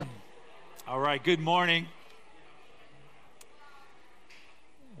All right, good morning.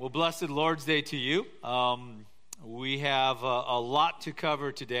 Well, blessed Lord's Day to you. We have a lot to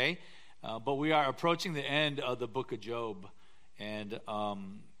cover today, but we are approaching the end of the book of Job. And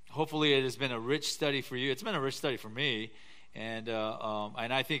hopefully it has been a rich study for you. It's been a rich study for me. And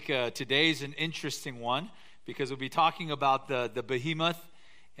I think today's an interesting one because we'll be talking about the behemoth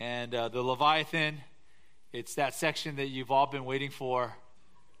and the Leviathan. It's that section that you've all been waiting for.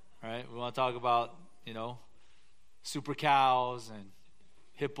 Right? We want to talk about, super cows and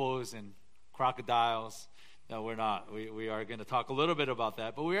hippos and crocodiles. No, we're not. We are going to talk a little bit about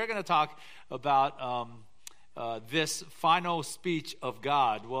that. But we are going to talk about this final speech of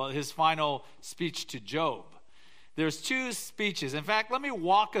God. Well, his final speech to Job. There's two speeches. In fact, let me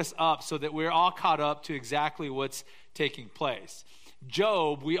walk us up so that we're all caught up to exactly what's taking place.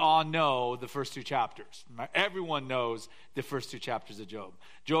 Job, we all know the first two chapters. Everyone knows the first two chapters of Job.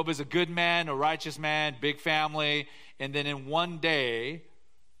 Job is a good man, a righteous man, big family, and then in one day,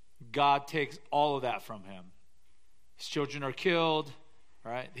 God takes all of that from him. His children are killed,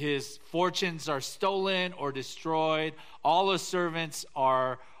 right? His fortunes are stolen or destroyed. All his servants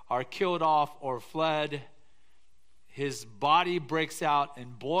are killed off or fled. His body breaks out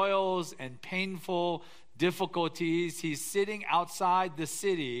in boils and painful difficulties. He's sitting outside the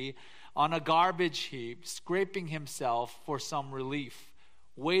city on a garbage heap, scraping himself for some relief,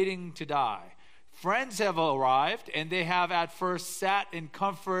 waiting to die. Friends have arrived, and they have at first sat in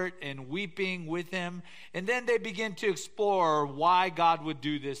comfort and weeping with him, and then they begin to explore why God would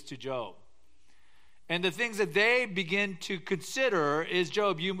do this to Job. And the things that they begin to consider is,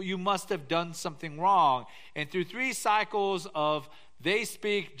 Job, you must have done something wrong. And through three cycles of they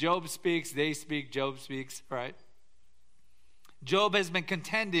speak, Job speaks, they speak, Job speaks, right? Job has been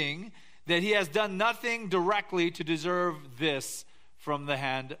contending that he has done nothing directly to deserve this from the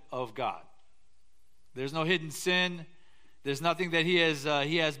hand of God. There's no hidden sin. There's nothing that he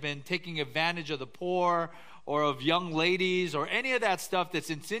has been taking advantage of the poor or of young ladies or any of that stuff that's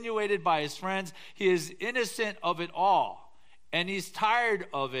insinuated by his friends. He is innocent of it all. And he's tired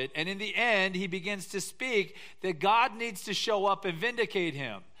of it. And in the end, he begins to speak that God needs to show up and vindicate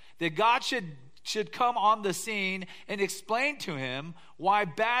him. That God should come on the scene and explain to him why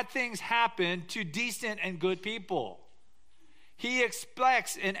bad things happen to decent and good people. He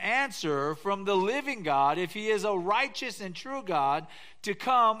expects an answer from the living God, if he is a righteous and true God, to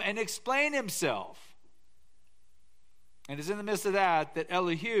come and explain himself. And it's in the midst of that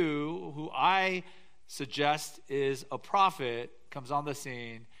Elihu, who I suggest is a prophet, comes on the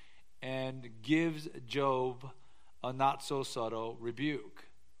scene and gives Job a not so subtle rebuke.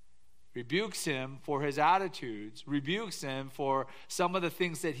 Rebukes him for his attitudes, rebukes him for some of the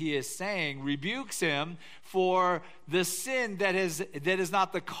things that he is saying, rebukes him for the sin that is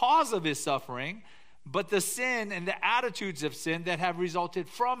not the cause of his suffering, but the sin and the attitudes of sin that have resulted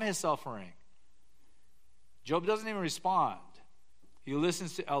from his suffering. Job doesn't even respond. He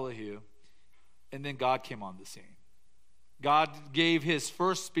listens to Elihu. And then God came on the scene. God gave his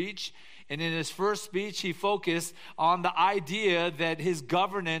first speech, and in his first speech, he focused on the idea that his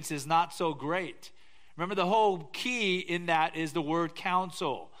governance is not so great. Remember, the whole key in that is the word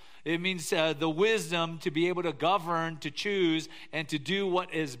counsel. It means the wisdom to be able to govern, to choose, and to do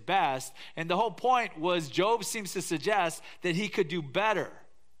what is best. And the whole point was Job seems to suggest that he could do better.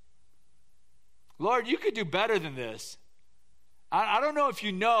 Lord, you could do better than this. I don't know if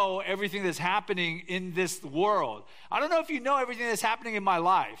you know everything that's happening in this world. I don't know if you know everything that's happening in my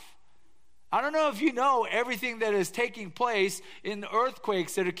life. I don't know if you know everything that is taking place in the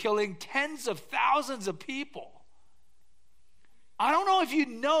earthquakes that are killing tens of thousands of people. I don't know if you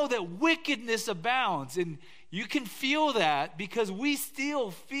know that wickedness abounds, and you can feel that because we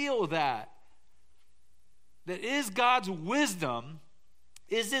still feel that. That is God's wisdom,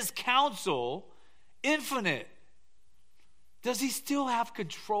 is his counsel infinite? Does he still have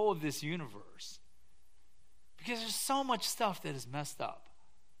control of this universe? Because there's so much stuff that is messed up.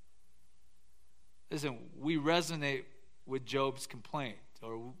 Listen, we resonate with Job's complaint,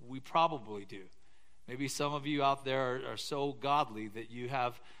 or we probably do. Maybe some of you out there are so godly that you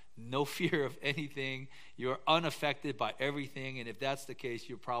have no fear of anything. You're unaffected by everything, and if that's the case,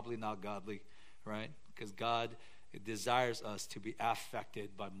 you're probably not godly, right? Because God desires us to be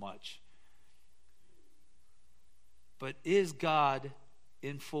affected by much. But is God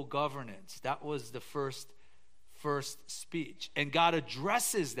in full governance? That was the first speech. And God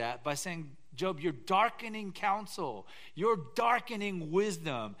addresses that by saying, Job, you're darkening counsel. You're darkening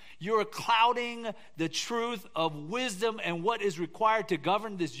wisdom. You're clouding the truth of wisdom and what is required to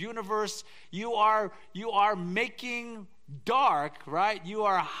govern this universe. You are making dark, right? You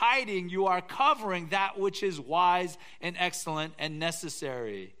are hiding, you are covering that which is wise and excellent and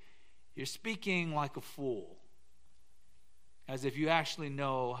necessary. You're speaking like a fool, as if you actually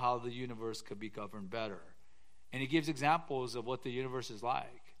know how the universe could be governed better. And he gives examples of what the universe is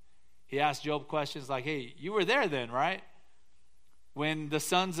like. He asks Job questions like, hey, you were there then, right? When the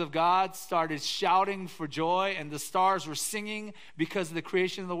sons of God started shouting for joy and the stars were singing because of the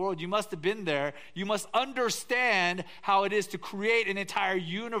creation of the world, you must have been there. You must understand how it is to create an entire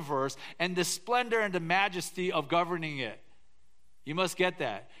universe and the splendor and the majesty of governing it. You must get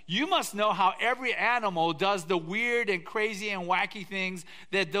that. You must know how every animal does the weird and crazy and wacky things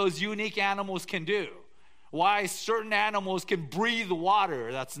that those unique animals can do. Why certain animals can breathe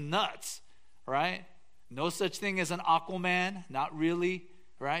water. That's nuts, right? No such thing as an Aquaman, not really,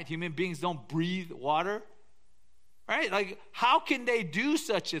 right? Human beings don't breathe water, right? Like, how can they do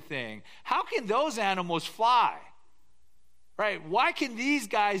such a thing? How can those animals fly, right? Why can these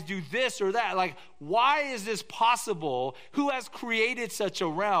guys do this or that? Like, why is this possible? Who has created such a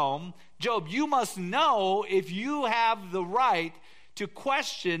realm? Job, you must know, if you have the right to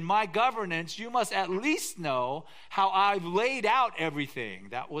question my governance, you must at least know how I've laid out everything.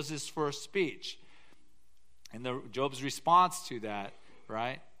 That was his first speech. And Job's response to that,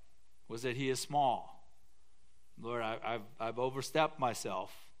 right, was that he is small. Lord, I've overstepped myself.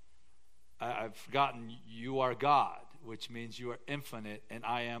 I've forgotten you are God, which means you are infinite, and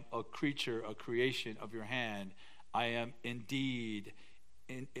I am a creature, a creation of your hand. I am indeed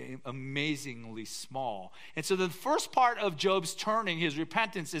amazingly small. And so the first part of Job's turning, his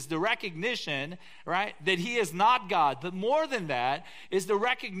repentance, is the recognition, right, that he is not God. But more than that is the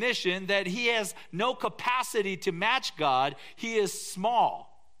recognition that he has no capacity to match God. He is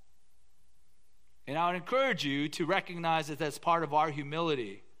small. And I would encourage you to recognize that that's part of our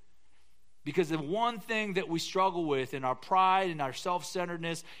humility. Because the one thing that we struggle with in our pride and our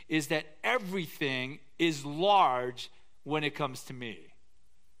self-centeredness is that everything is large when it comes to me.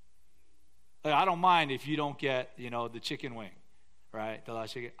 Like, I don't mind if you don't get, the chicken wing, right? The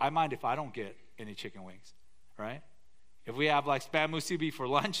last chicken. I mind if I don't get any chicken wings, right? If we have like spam musubi for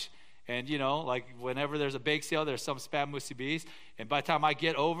lunch, and like whenever there's a bake sale, there's some spam musubis, and by the time I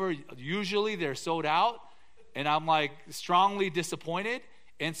get over, usually they're sold out, and I'm like strongly disappointed.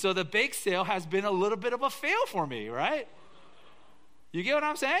 And so the bake sale has been a little bit of a fail for me, right? You get what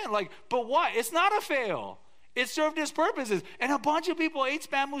I'm saying? Like, but what? It's not a fail. It served its purposes. And a bunch of people ate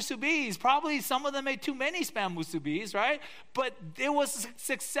spam musubis. Probably some of them ate too many spam musubis, right? But it was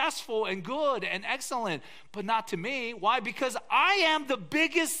successful and good and excellent. But not to me. Why? Because I am the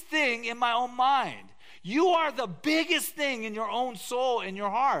biggest thing in my own mind. You are the biggest thing in your own soul, in your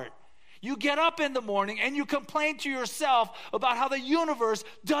heart. You get up in the morning and you complain to yourself about how the universe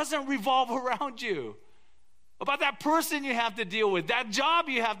doesn't revolve around you. About that person you have to deal with, that job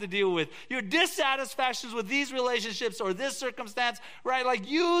you have to deal with, your dissatisfactions with these relationships or this circumstance, right? Like,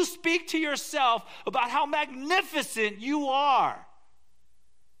 you speak to yourself about how magnificent you are.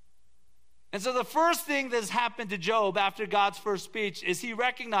 And so the first thing that's happened to Job after God's first speech is he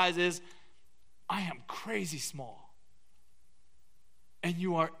recognizes, I am crazy small, and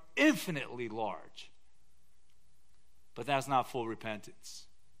you are infinitely large. But that's not full repentance.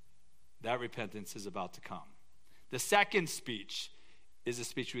 That repentance is about to come. The second speech is the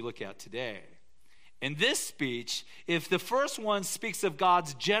speech we look at today. In this speech, if the first one speaks of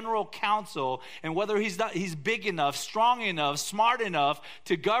God's general counsel and whether he's big enough, strong enough, smart enough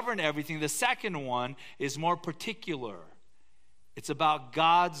to govern everything, the second one is more particular. It's about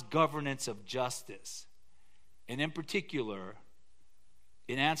God's governance of justice. And in particular,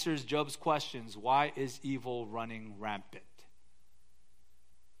 it answers Job's questions, why is evil running rampant?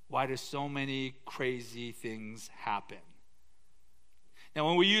 Why do so many crazy things happen? Now,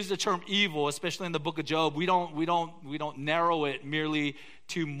 when we use the term evil, especially in the book of Job, we don't narrow it merely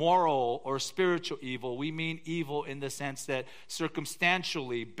to moral or spiritual evil. We mean evil in the sense that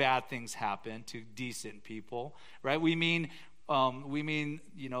circumstantially bad things happen to decent people, right? We mean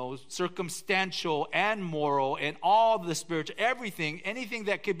circumstantial and moral and all the spiritual, everything, anything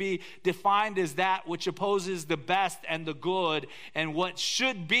that could be defined as that which opposes the best and the good and what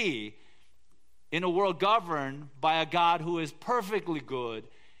should be in a world governed by a God who is perfectly good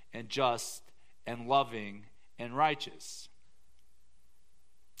and just and loving and righteous.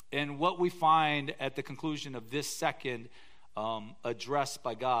 And what we find at the conclusion of this second address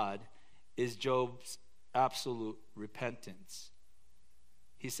by God is Job's absolute repentance.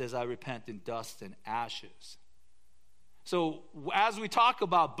 He says, I repent in dust and ashes. So as we talk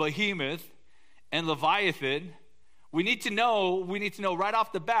about Behemoth and Leviathan, We need to know right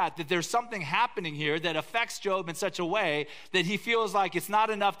off the bat that there's something happening here that affects Job in such a way that he feels like it's not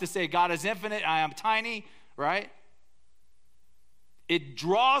enough to say God is infinite, I am tiny, right? It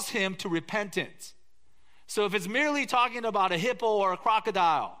draws him to repentance. So if it's merely talking about a hippo or a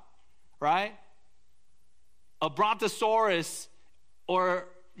crocodile, right? A brontosaurus or,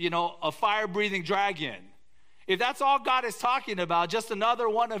 a fire-breathing dragon. If that's all God is talking about, just another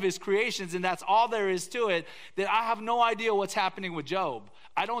one of his creations, and that's all there is to it, then I have no idea what's happening with Job.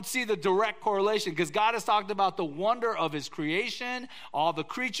 I don't see the direct correlation because God has talked about the wonder of his creation, all the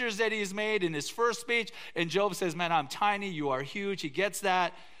creatures that he's made in his first speech, and Job says, man, I'm tiny, you are huge. He gets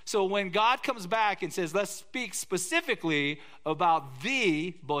that. So when God comes back and says, let's speak specifically about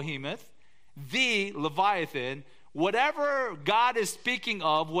the behemoth, the Leviathan, whatever God is speaking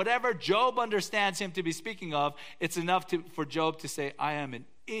of, whatever Job understands him to be speaking of, it's enough for Job to say, I am an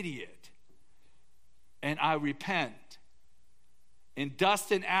idiot and I repent. In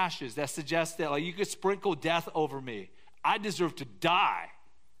dust and ashes, that suggests that you could sprinkle death over me. I deserve to die.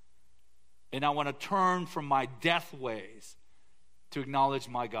 And I want to turn from my death ways to acknowledge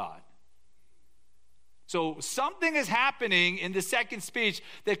my God. So something is happening in the second speech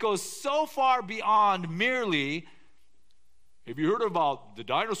that goes so far beyond merely, have you heard about the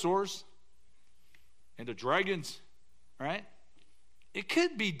dinosaurs and the dragons, right? It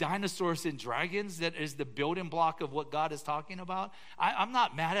could be dinosaurs and dragons that is the building block of what God is talking about. I'm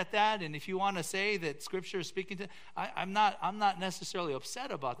not mad at that, and if you want to say that Scripture is speaking to, I'm not necessarily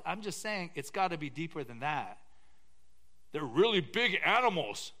upset about it. I'm just saying it's got to be deeper than that. They're really big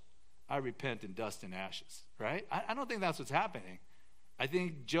animals. I repent in dust and ashes, right? I don't think that's what's happening. I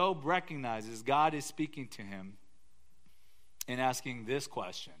think Job recognizes God is speaking to him and asking this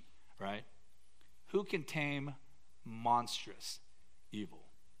question, right? Who can tame monstrous evil?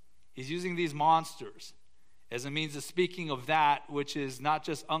 He's using these monsters as a means of speaking of that which is not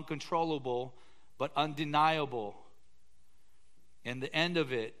just uncontrollable, but undeniable. And the end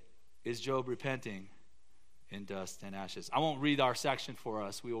of it is Job repenting in dust and ashes. I won't read our section for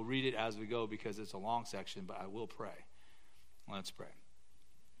us. We will read it as we go because it's a long section, but I will pray. Let's pray.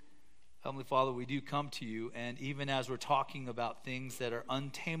 Heavenly Father, we do come to you, and even as we're talking about things that are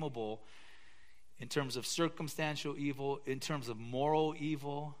untamable in terms of circumstantial evil, in terms of moral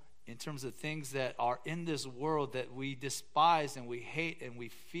evil, in terms of things that are in this world that we despise and we hate and we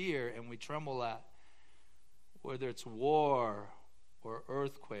fear and we tremble at, whether it's war or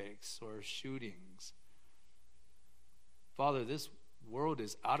earthquakes or shootings. Father, this world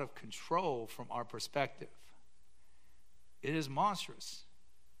is out of control from our perspective. It is monstrous.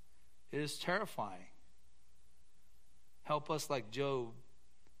 It is terrifying. Help us, like Job,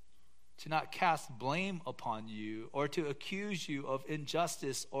 to not cast blame upon you or to accuse you of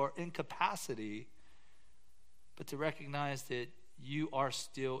injustice or incapacity, but to recognize that you are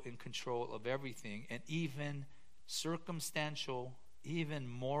still in control of everything, and even circumstantial, even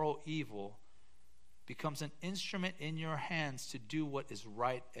moral evil becomes an instrument in your hands to do what is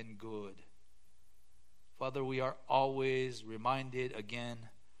right and good. Father, we are always reminded again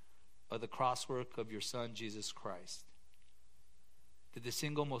of the crosswork of your Son, Jesus Christ. That the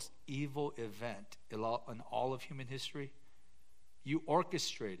single most evil event in all of human history, you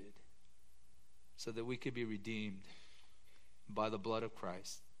orchestrated so that we could be redeemed by the blood of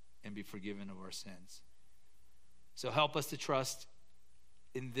Christ and be forgiven of our sins. So help us to trust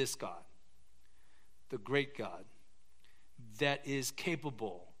in this God, the great God, that is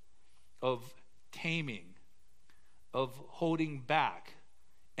capable of taming, of holding back,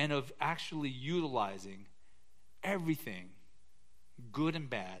 and of actually utilizing everything, good and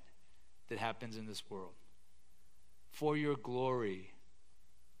bad, that happens in this world for your glory,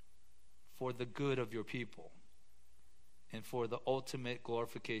 for the good of your people, and for the ultimate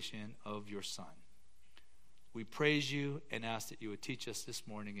glorification of your Son. We praise you and ask that you would teach us this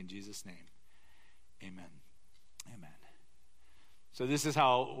morning in Jesus' name. Amen. Amen. So this is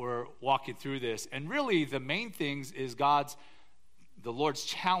how we're walking through this. And really the main things is the Lord's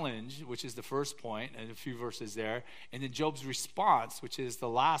challenge, which is the first point, and a few verses there, and then Job's response, which is the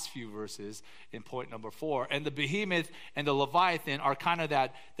last few verses in point number 4. And the behemoth and the Leviathan are kind of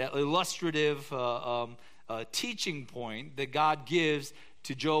that illustrative teaching point that God gives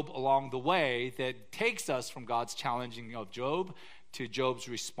to Job along the way that takes us from God's challenging of Job to Job's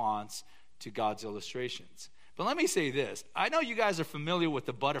response to God's illustrations. But let me say this. I know you guys are familiar with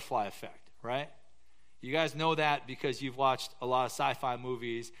the butterfly effect, right? You guys know that because you've watched a lot of sci-fi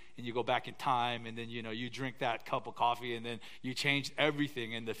movies and you go back in time and then, you drink that cup of coffee and then you change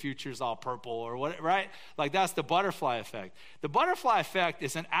everything and the future's all purple or what, right? Like that's the butterfly effect. The butterfly effect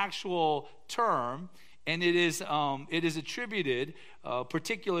is an actual term And it is attributed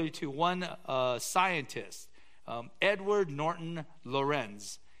particularly to one scientist, Edward Norton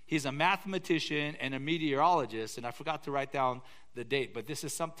Lorenz. He's a mathematician and a meteorologist, and I forgot to write down the date, but this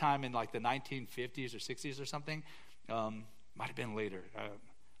is sometime in like the 1950s or 60s or something. Might have been later.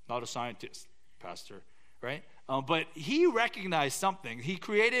 Not a scientist, Pastor, right? But he recognized something. He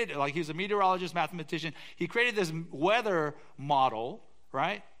created, like he was a meteorologist, mathematician. He created this weather model,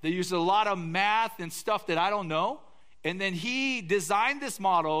 right? They used a lot of math and stuff that I don't know. And then he designed this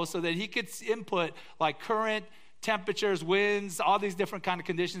model so that he could input like current, temperatures, winds, all these different kind of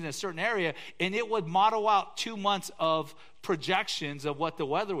conditions in a certain area, and it would model out 2 months of projections of what the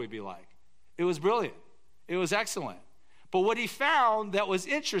weather would be like. It was brilliant. It was excellent. But what he found that was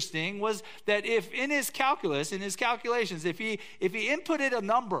interesting was that if in his calculus, in his calculations, if he inputted a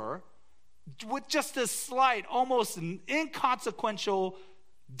number with just a slight, almost inconsequential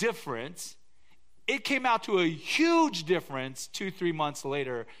difference, it came out to a huge difference 2-3 months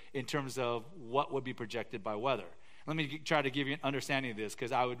later in terms of what would be projected by weather. Let me try to give you an understanding of this,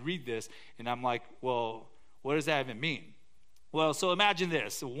 because I would read this and I'm like, well, what does that even mean? Well, so imagine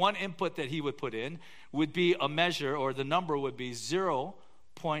this. One input that he would put in would be a measure, or the number would be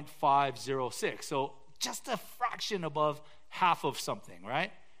 0.506. So just a fraction above half of something,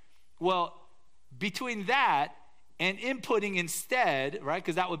 right? Well, between that and inputting instead, right,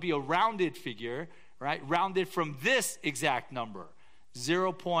 because that would be a rounded figure, right, rounded from this exact number,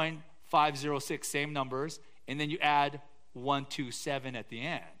 0.506, same numbers, and then you add 127 at the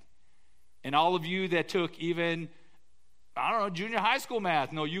end. And all of you that took even, I don't know, junior high school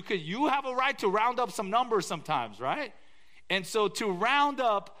math, no, you have a right to round up some numbers sometimes, right? And so to round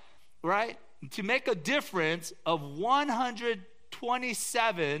up, right, to make a difference of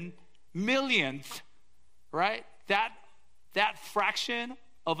 127 millionth, right, that fraction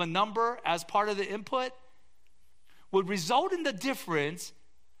of a number as part of the input would result in the difference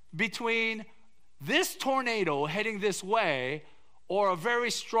between this tornado heading this way or a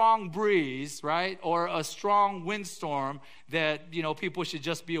very strong breeze, right, or a strong windstorm that, people should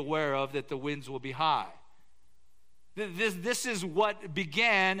just be aware of, that the winds will be high. This is what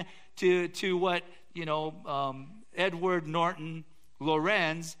began to what, Edward Norton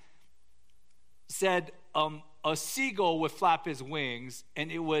Lorenz said, a seagull would flap his wings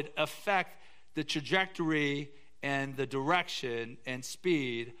and it would affect the trajectory and the direction and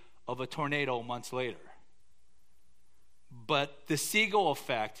speed of a tornado months later. But the seagull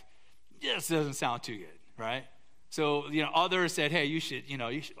effect just doesn't sound too good, right? So, others said, hey, you should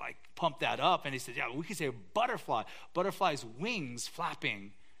like pump that up. And he said, yeah, we could say butterfly. Butterfly's wings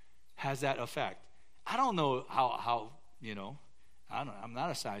flapping has that effect. I don't know how I don't know. I'm not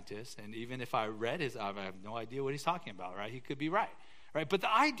a scientist, and even if I read his, I have no idea what he's talking about, right? He could be right? But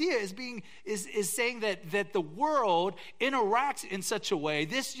the idea is saying that the world interacts in such a way,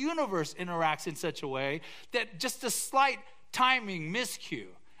 this universe interacts in such a way that just a slight timing miscue.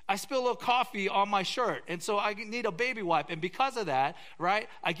 I spill a little coffee on my shirt, and so I need a baby wipe, and because of that, right,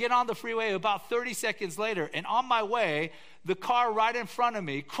 I get on the freeway about 30 seconds later, and on my way, the car right in front of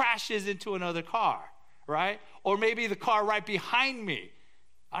me crashes into another car. Right? Or maybe the car right behind me.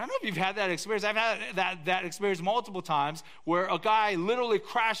 I don't know if you've had that experience. I've had that experience multiple times where a guy literally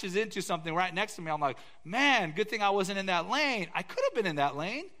crashes into something right next to me. I'm like, man, good thing I wasn't in that lane. I could have been in that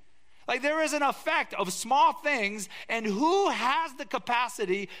lane. Like, there is an effect of small things, and who has the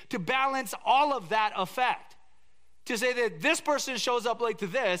capacity to balance all of that effect? To say that this person shows up late to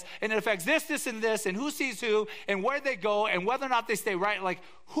this, and it affects this, and this, and who sees who, and where they go, and whether or not they stay right. Like,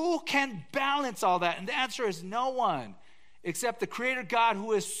 who can balance all that? And the answer is no one, except the Creator God,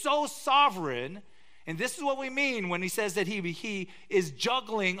 who is so sovereign. And this is what we mean when he says that he is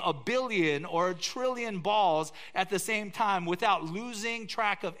juggling 1 billion or 1 trillion balls at the same time without losing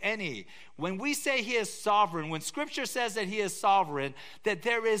track of any. When we say he is sovereign, when Scripture says that he is sovereign, that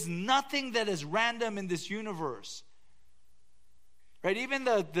there is nothing that is random in this universe. Right, even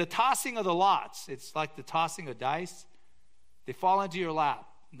the tossing of the lots, it's like the tossing of dice. They fall into your lap,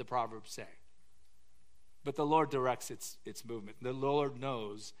 the Proverbs say. But the Lord directs its movement. The Lord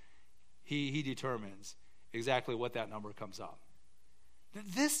knows, he determines exactly what that number comes up.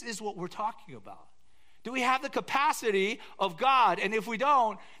 This is what we're talking about. Do we have the capacity of God? And if we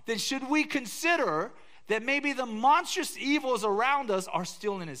don't, then should we consider that maybe the monstrous evils around us are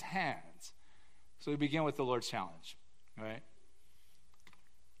still in his hands? So we begin with the Lord's challenge, right?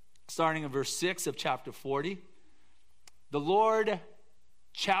 Starting in verse 6 of chapter 40, the Lord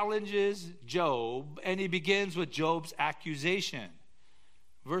challenges Job, and he begins with Job's accusation.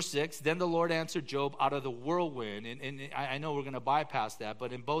 Verse Verse 6, then the Lord answered Job out of the whirlwind. And I know we're going to bypass that,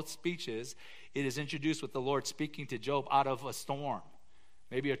 but in both speeches, it is introduced with the Lord speaking to Job out of a storm.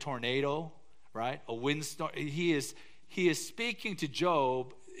 Maybe a tornado, right? A windstorm. He is speaking to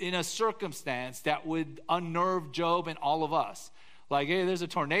Job in a circumstance that would unnerve Job and all of us. Like, hey, there's a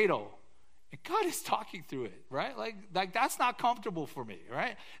tornado. And God is talking through it, right? Like that's not comfortable for me,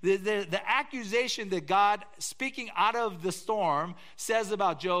 right? The accusation that God, speaking out of the storm, says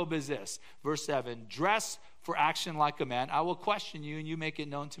about Job is this. Verse 7, dress for action like a man. I will question you and you make it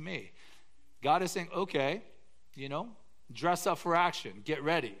known to me. God is saying, okay, dress up for action. Get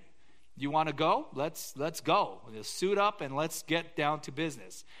ready. You want to go? Let's go. Just suit up and let's get down to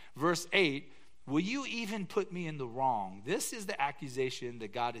business. Verse 8, will you even put me in the wrong? This is the accusation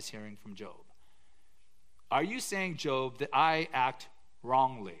that God is hearing from Job. Are you saying, Job, that I act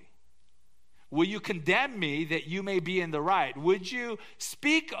wrongly? Will you condemn me that you may be in the right? Would you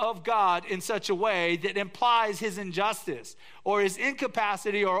speak of God in such a way that implies his injustice or his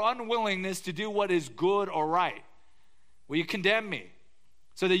incapacity or unwillingness to do what is good or right? Will you condemn me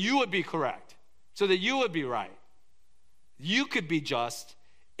so that you would be correct, so that you would be right? You could be just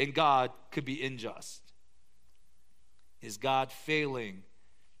and God could be unjust. Is God failing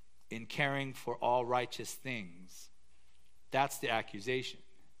in caring for all righteous things? That's the accusation.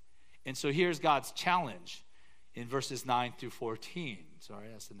 And so here's God's challenge in verses 9 through 14. Sorry,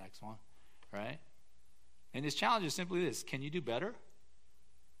 that's the next one, right? And his challenge is simply this: can you do better?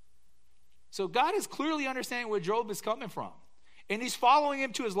 So God is clearly understanding where Job is coming from. And he's following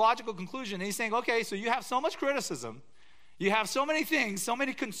him to his logical conclusion. And he's saying, okay, so you have so much criticism. You have so many things, so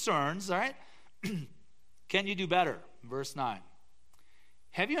many concerns, all right? Can you do better? Verse 9.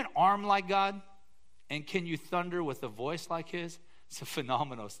 Have you an arm like God? And can you thunder with a voice like his? It's a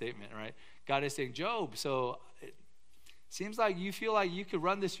phenomenal statement, right? God is saying, Job, so it seems like you feel like you could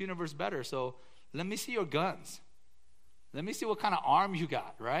run this universe better. So let me see your guns. Let me see what kind of arm you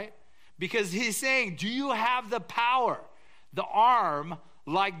got, right? Because he's saying, do you have the power, the arm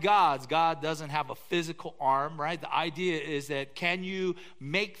like God's? God doesn't have a physical arm, right? The idea is that can you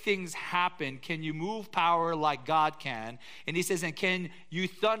make things happen? Can you move power like God can? And he says, and can you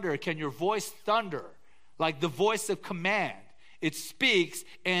thunder? Can your voice thunder? Like the voice of command. It speaks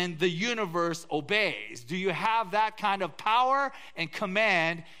and the universe obeys. Do you have that kind of power and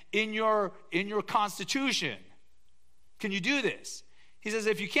command in your constitution? Can you do this? He says,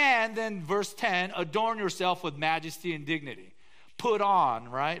 if you can, then verse 10, adorn yourself with majesty and dignity. Put on,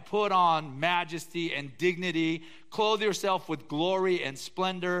 right? Put on majesty and dignity. Clothe yourself with glory and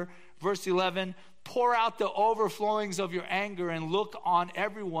splendor. Verse 11, pour out the overflowings of your anger and look on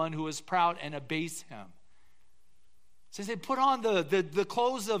everyone who is proud and abase him. So they put on the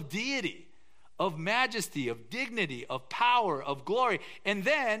clothes of deity, of majesty, of dignity, of power, of glory. And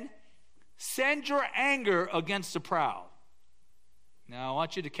then send your anger against the proud. Now I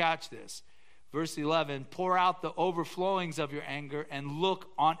want you to catch this. Verse 11, pour out the overflowings of your anger and look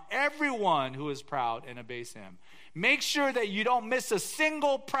on everyone who is proud and abase him. Make sure that you don't miss a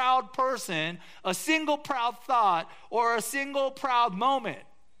single proud person, a single proud thought, or a single proud moment.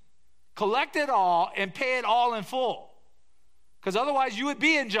 Collect it all and pay it all in full. Because otherwise you would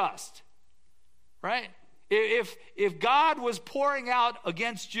be unjust, right? If God was pouring out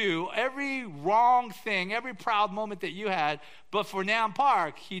against you every wrong thing, every proud moment that you had, but for Nam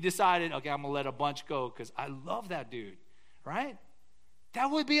Park, he decided, okay, I'm going to let a bunch go because I love that dude, right?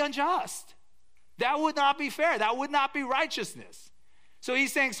 That would be unjust. That would not be fair. That would not be righteousness. So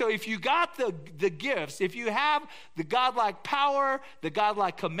he's saying, so if you got the gifts, if you have the godlike power, the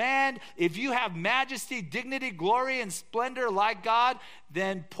godlike command, if you have majesty, dignity, glory, and splendor like God,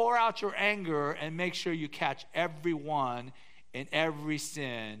 then pour out your anger and make sure you catch everyone in every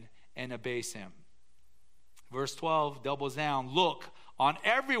sin and abase him. Verse 12 doubles down. Look on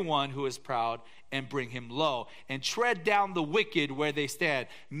everyone who is proud and bring him low, and tread down the wicked where they stand.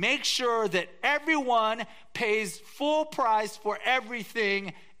 Make sure that everyone pays full price for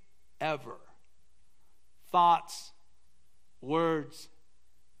everything ever. Thoughts, words,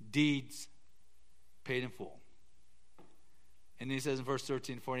 deeds, paid in full. And he says in verse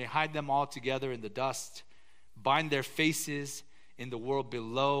 13 and 14, hide them all together in the dust, bind their faces in the world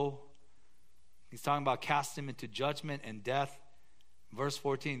below. He's talking about cast them into judgment and death. Verse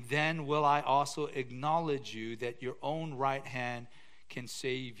 14, then will I also acknowledge you that your own right hand can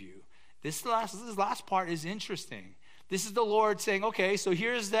save you. This last part is interesting. This is the Lord saying, okay, so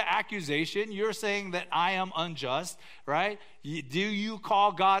here's the accusation. You're saying that I am unjust, right? Do you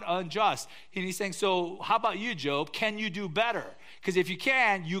call God unjust? And he's saying, so how about you, Job? Can you do better? Because if you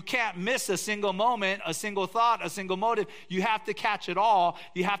can't miss a single moment, a single thought, a single motive. You have to catch it all.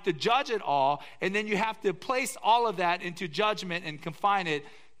 You have to judge it all. And then you have to place all of that into judgment and confine it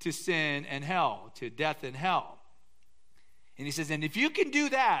to sin and hell, to death and hell. And he says, and if you can do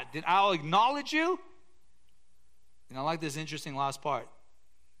that, then I'll acknowledge you. And I like this interesting last part,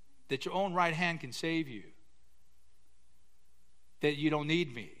 that your own right hand can save you, that you don't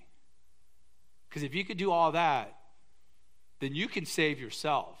need me. Because if you could do all that, then you can save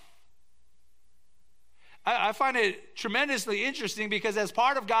yourself. I find it tremendously interesting because as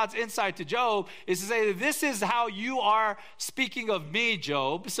part of God's insight to Job is to say that this is how you are speaking of me,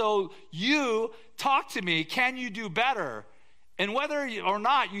 Job. So you talk to me. Can you do better? And whether or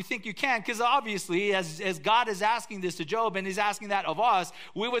not you think you can, because obviously as God is asking this to Job and he's asking that of us,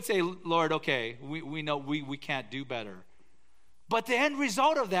 we would say, Lord, okay, we know we can't do better. But the end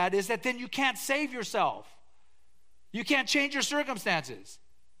result of that is that then you can't save yourself. You can't change your circumstances.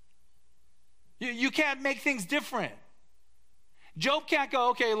 You can't make things different. Job can't go,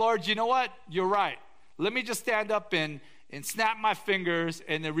 okay, Lord, you know what? You're right. Let me just stand up and snap my fingers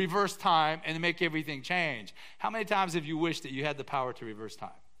and then reverse time and make everything change. How many times have you wished that you had the power to reverse time?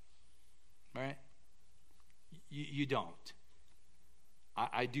 Right? You don't.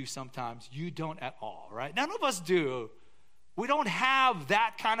 I do sometimes. You don't at all, right? None of us do. We don't have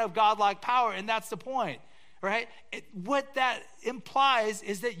that kind of godlike power, and that's the point, right? What that implies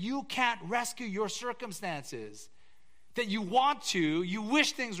is that you can't rescue your circumstances. That you want to, you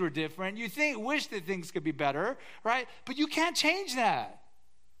wish things were different, you wish that things could be better, right? But you can't change that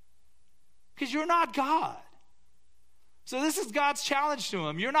because you're not God. So this is God's challenge to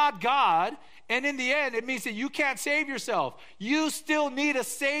him. You're not God, and in the end, it means that you can't save yourself. You still need a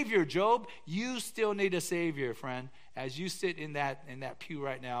Savior, Job. You still need a Savior, friend. As you sit in that pew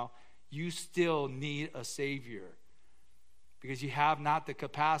right now, you still need a Savior because you have not the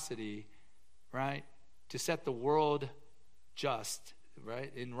capacity, right, to set the world just,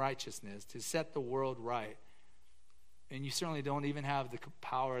 right, in righteousness, to set the world right. And you certainly don't even have the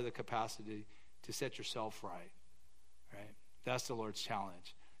power or the capacity to set yourself right, right? That's the Lord's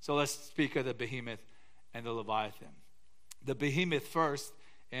challenge. So let's speak of the behemoth and the Leviathan. The behemoth first,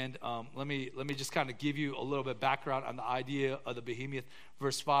 and let me just kind of give you a little bit of background on the idea of the behemoth.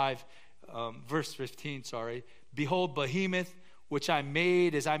 Verse 15, Behold, behemoth, which I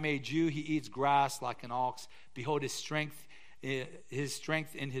made as I made you. He eats grass like an ox. Behold, his strength in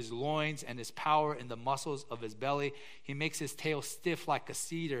his loins and his power in the muscles of his belly. He makes his tail stiff like a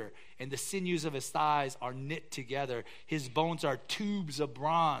cedar, and the sinews of his thighs are knit together. His bones are tubes of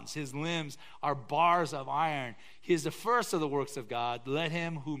bronze. His limbs are bars of iron. He is the first of the works of God. Let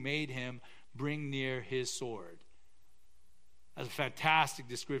him who made him bring near his sword. That's a fantastic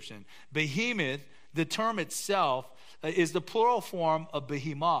description. Behemoth, the term itself, is the plural form of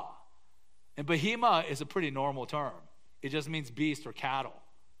behemoth. And behemoth is a pretty normal term. It just means beast or cattle.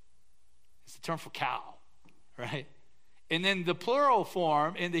 It's the term for cow, right? And then the plural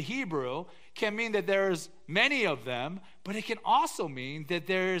form in the Hebrew can mean that there's many of them, but it can also mean that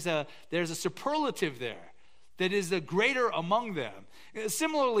there's a superlative there that is the greater among them.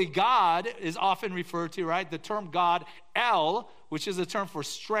 Similarly, God is often referred to, right? The term God, El, which is a term for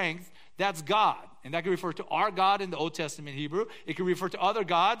strength, that's God. And that can refer to our God in the Old Testament Hebrew. It can refer to other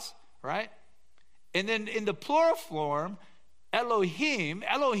gods, right? And then in the plural form, Elohim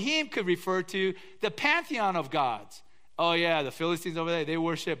could refer to the pantheon of gods. Oh yeah, the Philistines over there, they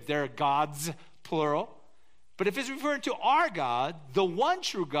worship their gods, plural. But if it's referring to our God, the one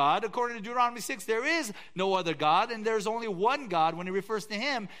true God, according to Deuteronomy 6, there is no other God, and there's only one God. When it refers to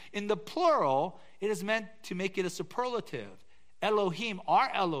him in the plural, it is meant to make it a superlative. Elohim,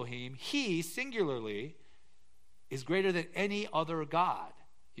 our Elohim, he, singularly, is greater than any other God.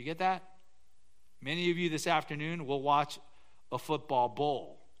 You get that? Many of you this afternoon will watch a football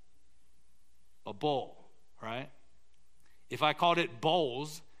bowl. A bowl, right? If I called it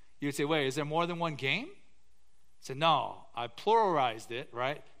bowls, you would say, wait, is there more than one game? I said, no, I pluralized it,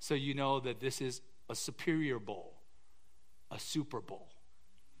 right? So you know that this is a superior bowl, a Super Bowl.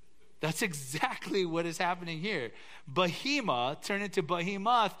 That's exactly what is happening here. Behemoth turned into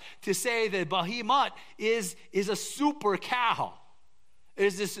behemoth to say that behemoth is a super cow,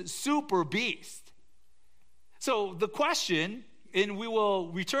 is this super beast. So the question, and we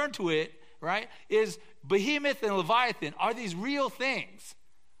will return to it, right, is behemoth and Leviathan, are these real things?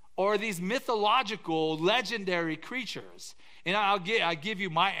 Or are these mythological, legendary creatures? And I'll give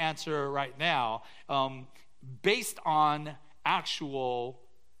you my answer right now. based on actual,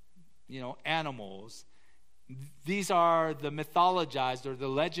 animals. These are the mythologized or the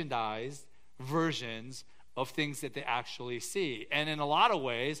legendized versions of things that they actually see. And in a lot of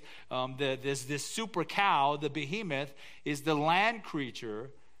ways, this super cow, the behemoth, is the land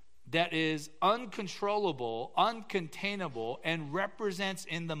creature that is uncontrollable, uncontainable, and represents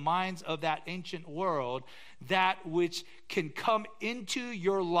in the minds of that ancient world that which can come into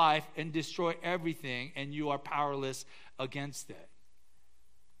your life and destroy everything, and you are powerless against it.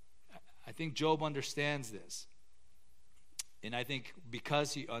 I think Job understands this. And I think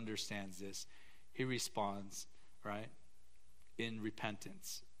because he understands this, he responds, right, in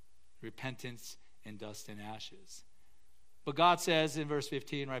repentance. Repentance in dust and ashes. But God says in verse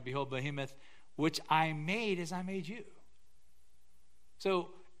 15, right, behold, behemoth, which I made as I made you. So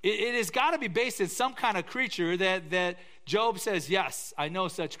it has got to be based in some kind of creature that Job says, yes, I know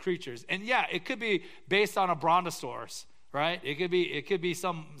such creatures. And yeah, it could be based on a brontosaurus, right? It could be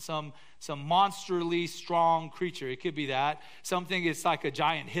some monstrally strong creature. It could be that. Something is like a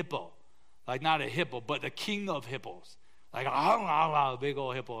giant hippo. Like not a hippo, but the king of hippos. Like a big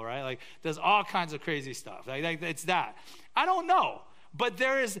old hippo, right? Like does all kinds of crazy stuff. Like it's that. I don't know. But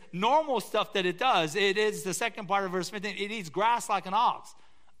there is normal stuff that it does. It is the second part of verse 15. It eats grass like an ox.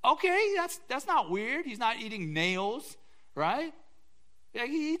 Okay, that's not weird. He's not eating nails, right? Yeah,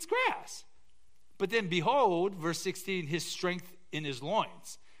 he eats grass. But then behold, verse 16, his strength in his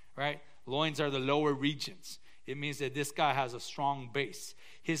loins, right? Loins are the lower regions. It means that this guy has a strong base.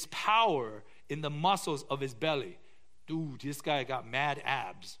 His power in the muscles of his belly. Dude, this guy got mad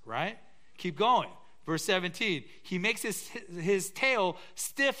abs, right? Keep going. Verse 17, he makes his tail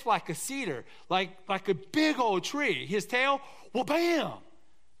stiff like a cedar, like a big old tree. His tail, well, bam,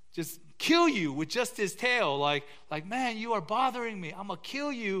 just kill you with just his tail. Like, man, you are bothering me. I'm going to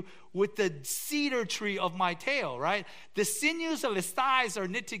kill you with the cedar tree of my tail, right? The sinews of his thighs are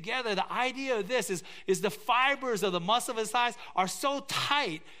knit together. The idea of this is the fibers of the muscle of his thighs are so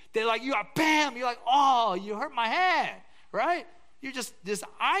tight that like you are, bam, you're like, oh, you hurt my hand, right? You're just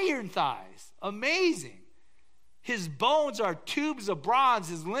iron thighs. Amazing. His bones are tubes of bronze.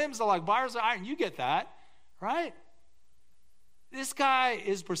 His limbs are like bars of iron. You get that, right? This guy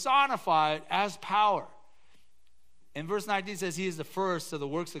is personified as power. And verse 19 says, he is the first of the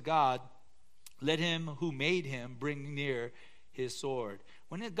works of God. Let him who made him bring near his sword.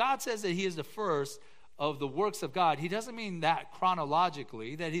 When God says that he is the first of the works of God, he doesn't mean that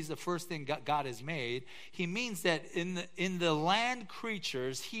chronologically, that he's the first thing God has made. He means that in the land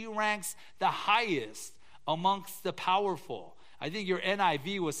creatures, he ranks the highest amongst the powerful. I think your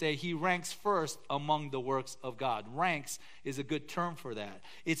NIV will say he ranks first among the works of God. Ranks is a good term for that.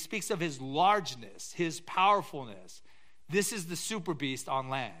 It speaks of his largeness, his powerfulness. This is the super beast on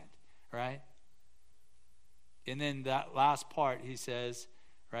land, right? And then that last part, he says,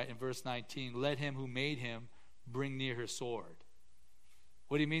 right, in verse 19, let him who made him bring near his sword.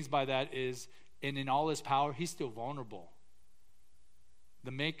 What he means by that is, and in all his power, he's still vulnerable.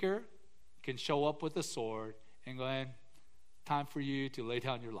 The maker can show up with a sword and go, in, time for you to lay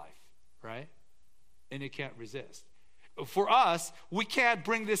down your life, right? And it can't resist. For us, we can't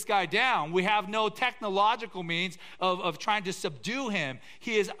bring this guy down. We have no technological means of trying to subdue him.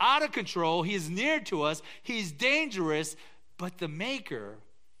 He is out of control. He is near to us. He's dangerous. But the maker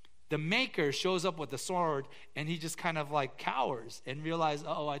shows up with the sword, and he just kind of like cowers and realizes,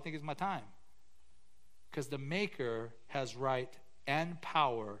 I think it's my time. Because the maker has right and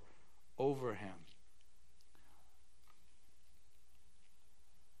power over him.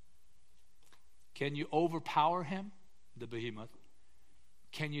 Can you overpower him, the behemoth?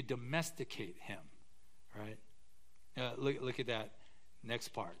 Can you domesticate him, right? Look at that next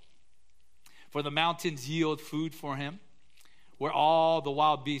part. For the mountains yield food for him, where all the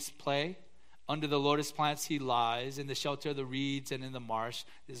wild beasts play. Under the lotus plants he lies, in the shelter of the reeds and in the marsh.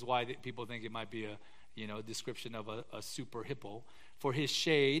 This is why people think it might be a description of a super hippo. For his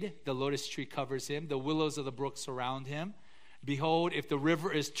shade, the lotus tree covers him. The willows of the brook surround him. Behold, if the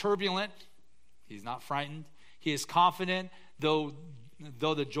river is turbulent, he's not frightened. He is confident, though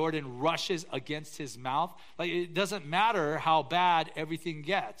the Jordan rushes against his mouth. Like, it doesn't matter how bad everything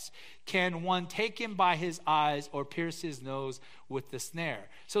gets. Can one take him by his eyes or pierce his nose with the snare?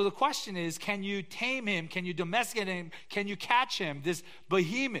 So the question is, can you tame him? Can you domesticate him? Can you catch him, this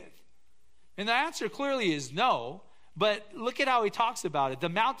behemoth? And the answer clearly is no. But look at how he talks about it. The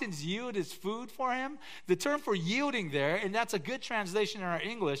mountains yield his food for him. The term for yielding there, and that's a good translation in our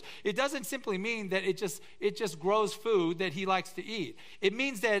English, it doesn't simply mean that it just grows food that he likes to eat. It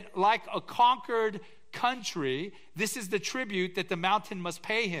means that like a conquered country, this is the tribute that the mountain must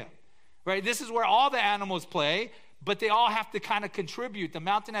pay him. right? This is where all the animals play, but they all have to kind of contribute. The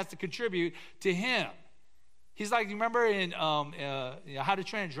mountain has to contribute to him. He's like, you remember in How to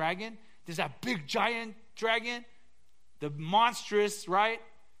Train a Dragon? There's that big giant dragon, the monstrous, right?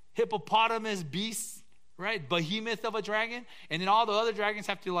 Hippopotamus beast, right? Behemoth of a dragon. And then all the other dragons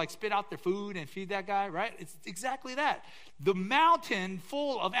have to like spit out their food and feed that guy, right? It's exactly that. The mountain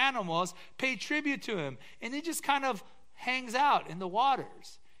full of animals pay tribute to him. And it just kind of hangs out in the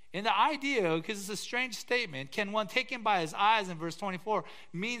waters. And the idea, because it's a strange statement, can one take him by his eyes in verse 24,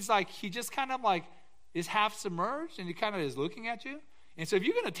 means like he just kind of like is half submerged and he kind of is looking at you. And so if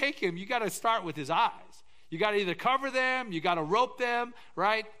you're going to take him, you got to start with his eyes. You got to either cover them, you got to rope them,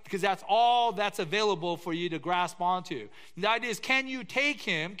 right? Because that's all that's available for you to grasp onto. And the idea is, can you take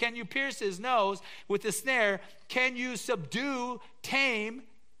him? Can you pierce his nose with a snare? Can you subdue, tame,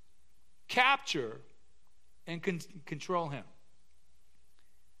 capture, and control him?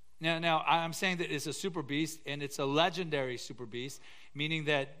 Now, I'm saying that it's a super beast, and it's a legendary super beast, meaning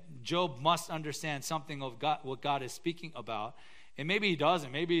that Job must understand something of God, what God is speaking about. And maybe he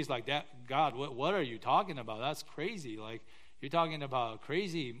doesn't. Maybe he's like, "That God, what are you talking about? That's crazy. Like, you're talking about a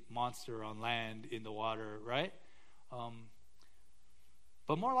crazy monster on land, in the water, right?"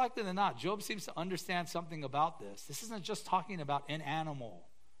 But more likely than not, Job seems to understand something about this. This isn't just talking about an animal.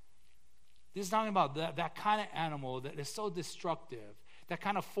 This is talking about that kind of animal that is so destructive, that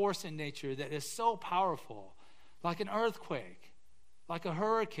kind of force in nature that is so powerful, like an earthquake, like a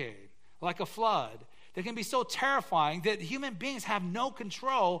hurricane, like a flood, that can be so terrifying that human beings have no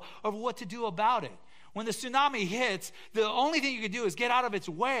control over what to do about it. When the tsunami hits, the only thing you can do is get out of its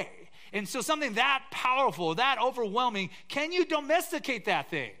way. And so something that powerful, that overwhelming, can you domesticate that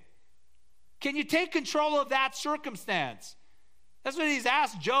thing? Can you take control of that circumstance? That's what he's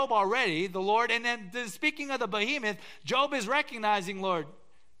asked Job already, the Lord. And then speaking of the behemoth, Job is recognizing, Lord,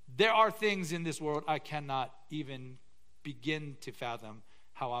 there are things in this world I cannot even begin to fathom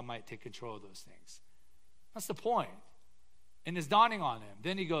how I might take control of those things. That's the point. And it's dawning on him.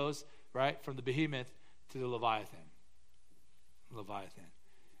 Then he goes, right, from the behemoth to the Leviathan. Leviathan.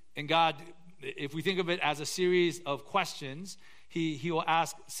 And God, if we think of it as a series of questions, he will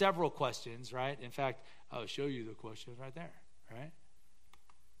ask several questions, right? In fact, I'll show you the questions right there, right?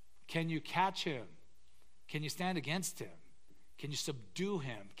 Can you catch him? Can you stand against him? Can you subdue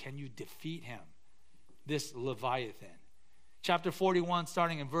him? Can you defeat him? This Leviathan. Chapter 41,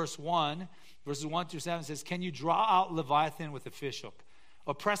 starting in verse 1, verses 1 through 7 says, can you draw out Leviathan with a fishhook,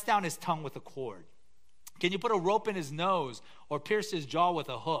 or press down his tongue with a cord? Can you put a rope in his nose, or pierce his jaw with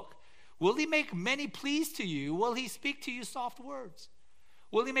a hook? Will he make many pleas to you? Will he speak to you soft words?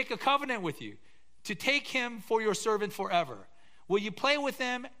 Will he make a covenant with you to take him for your servant forever? Will you play with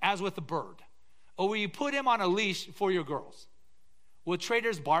him as with a bird? Or will you put him on a leash for your girls? Will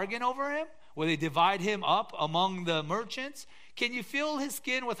traders bargain over him? Will they divide him up among the merchants? Can you fill his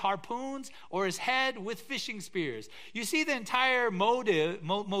skin with harpoons, or his head with fishing spears? You see, the entire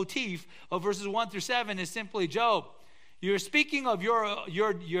motif of verses 1 through 7 is simply, Job, you're speaking of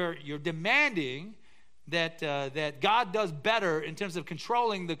you're demanding that God does better in terms of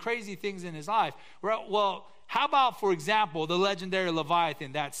controlling the crazy things in his life. Well, how about, for example, the legendary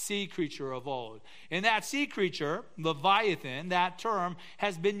Leviathan, that sea creature of old? And that sea creature, Leviathan, that term,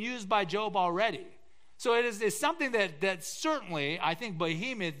 has been used by Job already. So it's something that certainly, I think,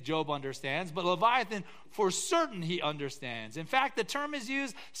 Behemoth Job understands, but Leviathan, for certain, he understands. In fact, the term is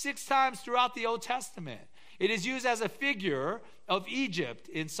used 6 times throughout the Old Testament. It is used as a figure of Egypt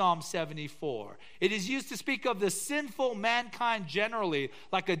in Psalm 74. It is used to speak of the sinful mankind generally,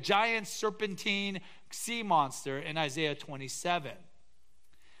 like a giant serpentine sea monster in Isaiah 27.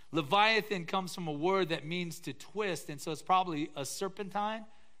 Leviathan comes from a word that means to twist, and so it's probably a serpentine,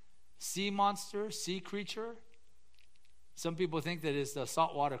 sea monster, sea creature. Some people think that it's the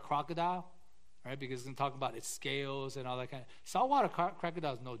saltwater crocodile, right? Because it's going to talk about its scales and all that kind of. Saltwater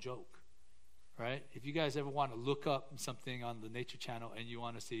crocodile is no joke, right? If you guys ever want to look up something on the Nature Channel and you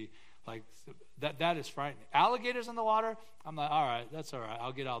want to see, like, that is frightening. Alligators in the water, I'm like, all right, that's all right.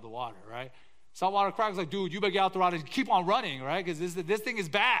 I'll get out of the water, right? Saltwater crocodile's like, dude, you better get out the water and keep on running, right? Because this thing is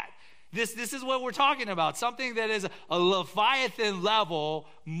bad. This is what we're talking about. Something that is a Leviathan level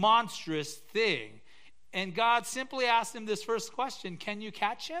monstrous thing. And God simply asked him this first question, can you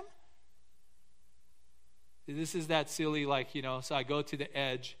catch him? This is that silly, like, so I go to the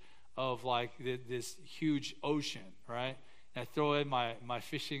edge of like this huge ocean, right? And I throw in my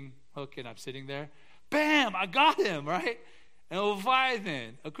fishing hook and I'm sitting there. Bam, I got him, right? And a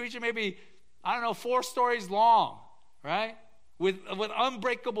Leviathan, a creature maybe, 4 stories long, right? With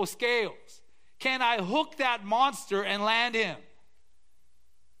unbreakable scales. Can I hook that monster and land him?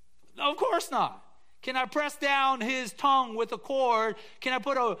 Of course not. Can I press down his tongue with a cord? Can I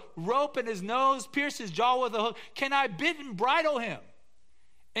put a rope in his nose, pierce his jaw with a hook? Can I bit and bridle him?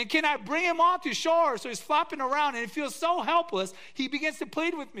 And can I bring him onto shore so he's flopping around and he feels so helpless, he begins to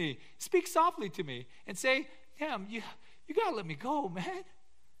plead with me, speak softly to me, and say, "Damn, you got to let me go, man.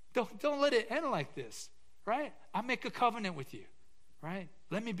 Don't let it end like this, right? I make a covenant with you, right?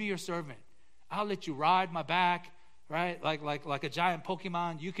 Let me be your servant. I'll let you ride my back, right? Like a giant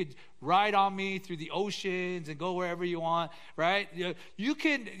Pokemon. You could ride on me through the oceans and go wherever you want, right?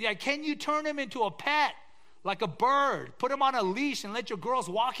 Can you turn him into a pet? Like a bird, put him on a leash and let your girls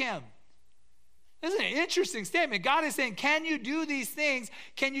walk him." This is an interesting statement. God is saying, can you do these things?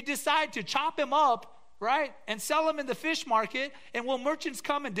 Can you decide to chop him up, right, and sell him in the fish market? And will merchants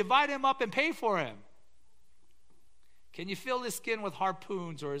come and divide him up and pay for him? Can you fill his skin with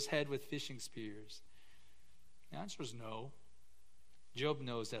harpoons or his head with fishing spears? The answer is no. Job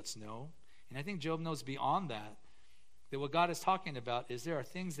knows that's no. And I think Job knows beyond that what God is talking about is there are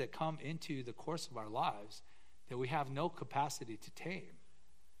things that come into the course of our lives that we have no capacity to tame.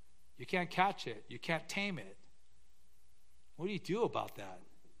 You can't catch it. You can't tame it. What do you do about that?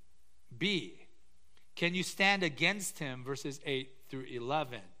 B, can you stand against him? Verses 8 through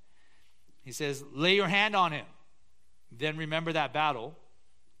 11. He says, lay your hand on him. Then remember that battle,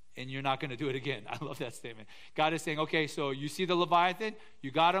 and you're not going to do it again. I love that statement. God is saying, okay, so you see the Leviathan, you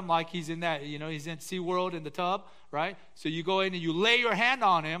got him like he's in that, he's in SeaWorld in the tub, right? So you go in and you lay your hand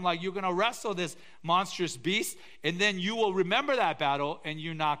on him like you're going to wrestle this monstrous beast, and then you will remember that battle, and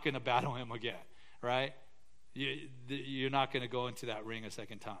you're not going to battle him again, right? You're not going to go into that ring a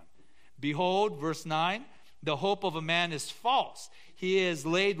second time. Behold, verse 9, the hope of a man is false. He is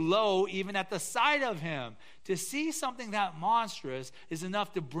laid low even at the sight of him. To see something that monstrous is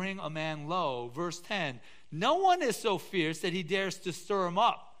enough to bring a man low. Verse 10, no one is so fierce that he dares to stir him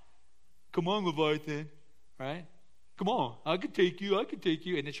up. Come on, Leviathan, right? Come on, I can take you.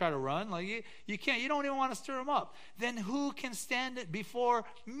 And they try to run. Like you can't, you don't even want to stir him up. Then who can stand it before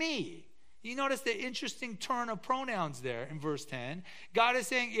me? You notice the interesting turn of pronouns there in verse 10. God is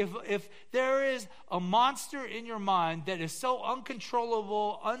saying if there is a monster in your mind that is so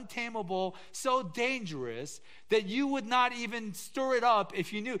uncontrollable, untamable, so dangerous that you would not even stir it up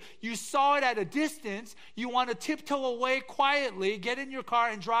if you knew. You saw it at a distance. You want to tiptoe away quietly, get in your car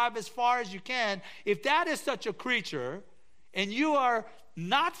and drive as far as you can. If that is such a creature and you are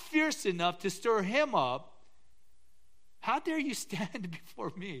not fierce enough to stir him up, how dare you stand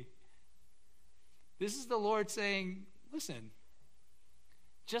before me? This is the Lord saying, listen,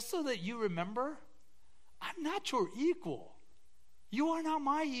 just so that you remember, I'm not your equal. You are not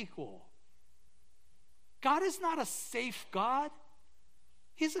my equal. God is not a safe God.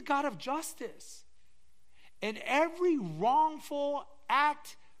 He's a God of justice. And every wrongful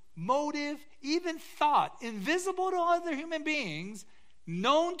act, motive, even thought, invisible to other human beings,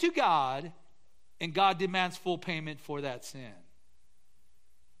 known to God, and God demands full payment for that sin.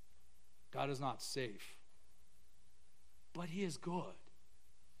 God is not safe, but he is good.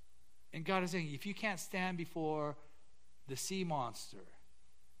 And God is saying, if you can't stand before the sea monster,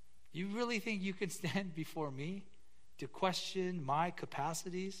 you really think you can stand before me to question my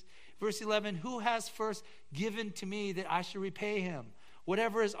capacities? Verse 11, who has first given to me that I should repay him?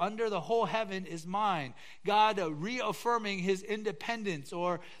 Whatever is under the whole heaven is mine. God reaffirming his independence,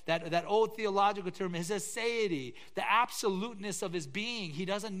 or that old theological term, his aseity, the absoluteness of his being. He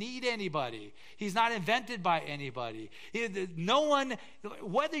doesn't need anybody. He's not invented by anybody. No one,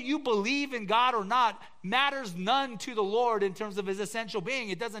 whether you believe in God or not, matters none to the Lord in terms of his essential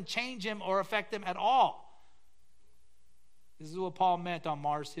being. It doesn't change him or affect him at all. This is what Paul meant on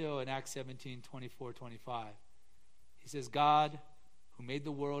Mars Hill in Acts 17, 24, 25. He says, God, who made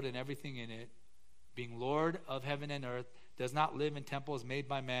the world and everything in it, being Lord of heaven and earth, does not live in temples made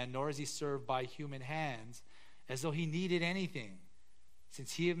by man, nor is he served by human hands, as though he needed anything,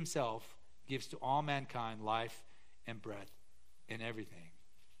 since he himself gives to all mankind life and breath and everything.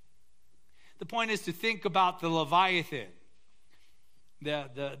 The point is to think about the Leviathan,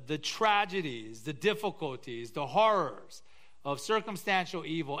 the tragedies, the difficulties, the horrors of circumstantial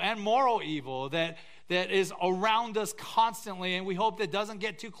evil and moral evil that is around us constantly, and we hope that doesn't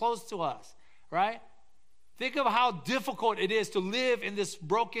get too close to us, right? Think of how difficult it is to live in this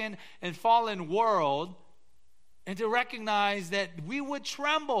broken and fallen world, and to recognize that we would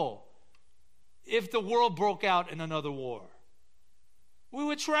tremble if the world broke out in another war. We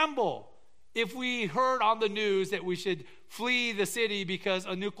would tremble if we heard on the news that we should flee the city because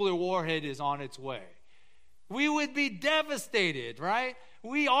a nuclear warhead is on its way. We would be devastated, right?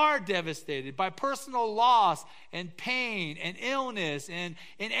 We are devastated by personal loss and pain and illness and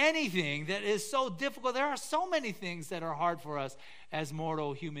anything that is so difficult. There are so many things that are hard for us as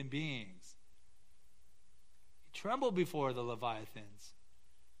mortal human beings. You tremble before the Leviathans.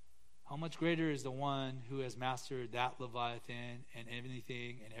 How much greater is the one who has mastered that Leviathan and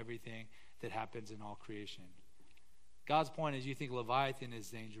anything and everything that happens in all creation? God's point is, you think Leviathan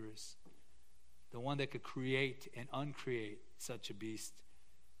is dangerous. The one that could create and uncreate such a beast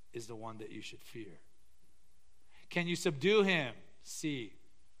is the one that you should fear. Can you subdue him? See,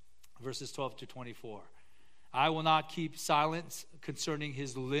 verses 12 to 24. I will not keep silence concerning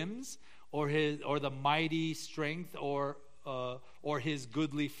his limbs or the mighty strength or his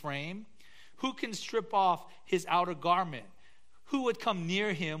goodly frame. Who can strip off his outer garment? Who would come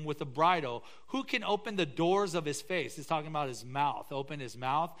near him with a bridle? Who can open the doors of his face? He's talking about his mouth. Open his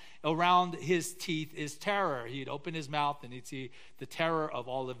mouth. Around his teeth is terror. He'd open his mouth and he'd see the terror of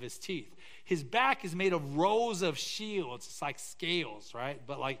all of his teeth. His back is made of rows of shields. It's like scales, right?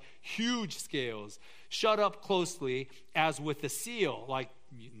 But like huge scales. Shut up closely as with a seal. Like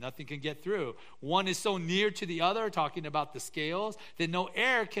nothing can get through. One is so near to the other, talking about the scales, that no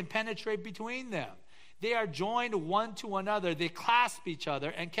air can penetrate between them. They are joined one to another. They clasp each other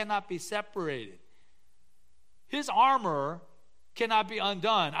and cannot be separated. His armor cannot be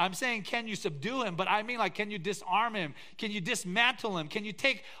undone. I'm saying, can you subdue him? But I mean, like, can you disarm him? Can you dismantle him? Can you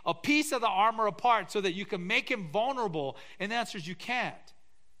take a piece of the armor apart so that you can make him vulnerable? And the answer is you can't.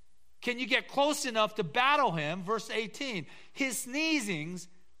 Can you get close enough to battle him? Verse 18, his sneezings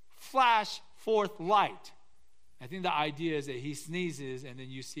flash forth light. I think the idea is that he sneezes and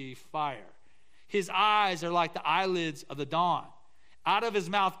then you see fire. His eyes are like the eyelids of the dawn. Out of his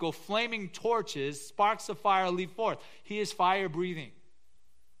mouth go flaming torches, sparks of fire leap forth. He is fire breathing.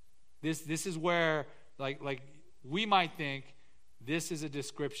 This is where, like we might think this is a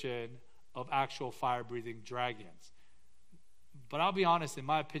description of actual fire breathing dragons. But I'll be honest, in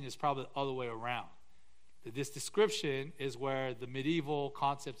my opinion, it's probably the other way around. That this description is where the medieval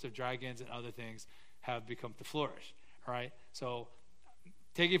concepts of dragons and other things have become to flourish. All right? So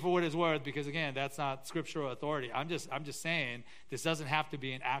take it for what it's worth, because again, that's not scriptural authority. I'm just saying this doesn't have to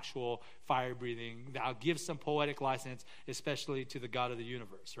be an actual fire breathing. I'll give some poetic license, especially to the God of the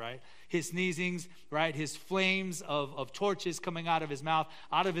universe, right? His sneezings, right? His flames of torches coming out of his mouth,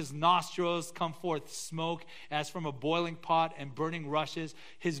 out of his nostrils come forth smoke as from a boiling pot and burning rushes.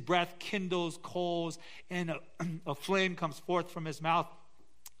 His breath kindles coals, and a flame comes forth from his mouth.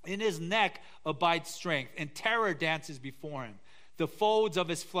 In his neck abides strength, and terror dances before him. The folds of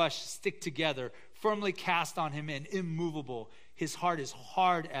his flesh stick together, firmly cast on him and immovable. His heart is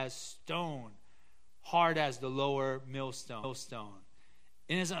hard as stone, hard as the lower millstone.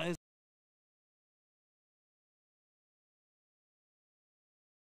 In his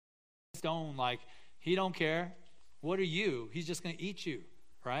stone, like, he don't care. What are you? He's just going to eat you,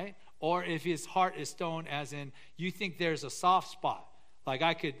 right? Or if his heart is stone, as in you think there's a soft spot. Like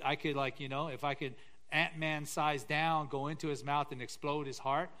I could like, if I could Ant-Man size down, go into his mouth and explode his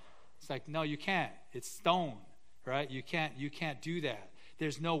heart. It's like, no, you can't. It's stone, right? You can't do that.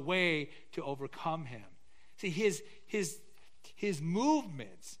 There's no way to overcome him. See, his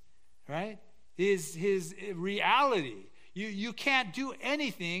movements, right? His reality. You can't do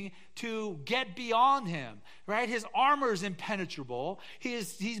anything to get beyond him, right? His armor is impenetrable.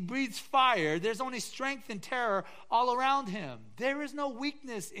 He breathes fire. There's only strength and terror all around him. There is no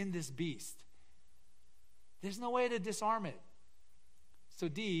weakness in this beast. There's no way to disarm it. So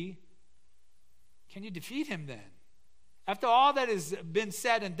D, can you defeat him then? After all that has been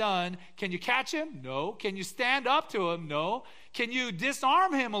said and done, can you catch him? No. Can you stand up to him? No. Can you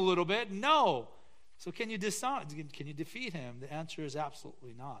disarm him a little bit? No. So can you defeat him? The answer is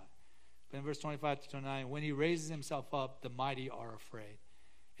absolutely not. But in verse 25 to 29, when he raises himself up, the mighty are afraid.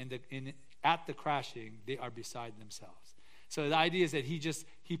 And at the crashing, they are beside themselves. So the idea is that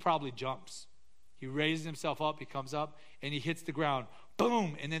he probably jumps. He raises himself up, he comes up, and he hits the ground.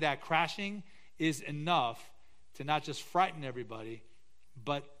 Boom! And then that crashing is enough to not just frighten everybody,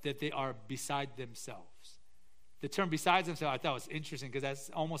 but that they are beside themselves. The term "besides themselves" I thought was interesting, because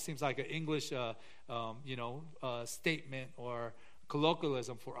that almost seems like an English, statement or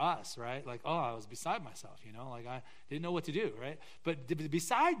colloquialism for us, right? Like, oh, I was beside myself, like I didn't know what to do, right? But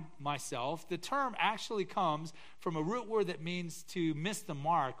beside myself, the term actually comes from a root word that means to miss the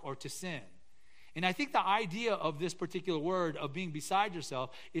mark or to sin. And I think the idea of this particular word of being beside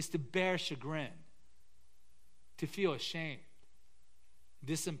yourself is to bear chagrin, to feel ashamed,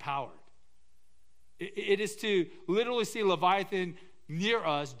 disempowered. It is to literally see Leviathan near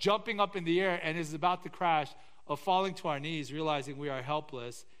us, jumping up in the air and is about to crash, of falling to our knees, realizing we are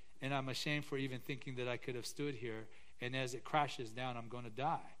helpless, and I'm ashamed for even thinking that I could have stood here, and as it crashes down, I'm going to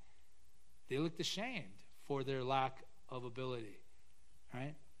die. They looked ashamed for their lack of ability,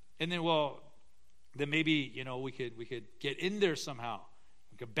 right? And then, then maybe, we could get in there somehow.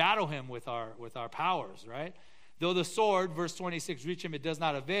 We could battle him with our powers, right? Though the sword, verse 26, reach him, it does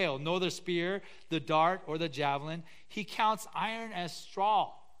not avail, nor the spear, the dart, or the javelin. He counts iron as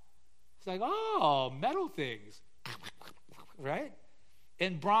straw. It's like, oh, metal things, right?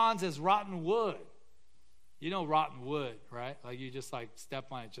 And bronze as rotten wood. You know rotten wood, right? Like you just like step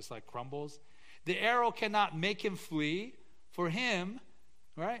on it, just like crumbles. The arrow cannot make him flee. For him,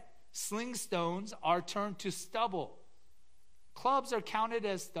 right, sling stones are turned to stubble. Clubs are counted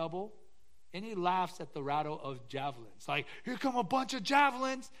as stubble. And he laughs at the rattle of javelins. Like, here come a bunch of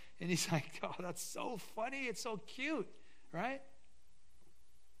javelins. And he's like, oh, that's so funny. It's so cute, right?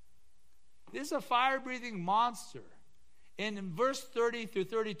 This is a fire-breathing monster. And in verse 30 through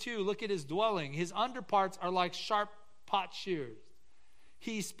 32, look at his dwelling. His underparts are like sharp pot shears.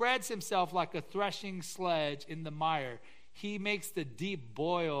 He spreads himself like a threshing sledge in the mire. He makes the deep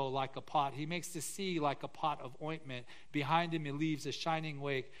boil like a pot. He makes the sea like a pot of ointment. Behind him he leaves a shining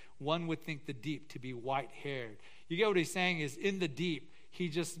wake. One would think the deep to be white-haired. You get what he's saying is in the deep,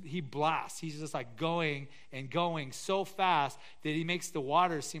 he blasts. He's just like going and going so fast that he makes the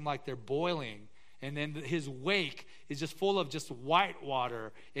waters seem like they're boiling. And then his wake is just full of just white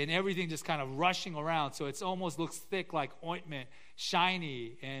water and everything just kind of rushing around. So it almost looks thick like ointment,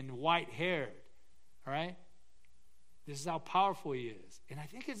 shiny and white-haired. All right? This is how powerful he is. And I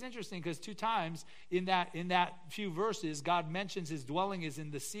think it's interesting because 2 times in that few verses, God mentions his dwelling is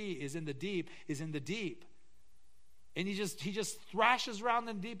in the sea, is in the deep, is in the deep. And he just thrashes around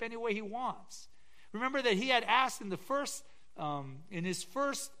in the deep any way he wants. Remember that he had asked in his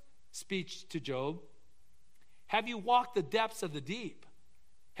first speech to Job, have you walked the depths of the deep?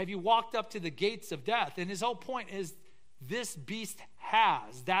 Have you walked up to the gates of death? And his whole point is this beast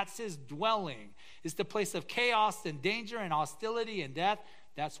has. That's his dwelling. It's the place of chaos and danger and hostility and death.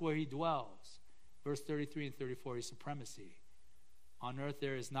 That's where he dwells. Verse 33 and 34, his supremacy. On earth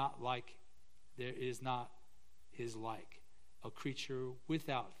there is not his like, a creature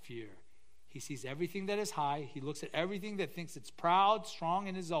without fear. He sees everything that is high. He looks at everything that thinks it's proud, strong,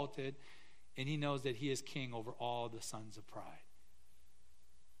 and exalted. And he knows that he is king over all the sons of pride.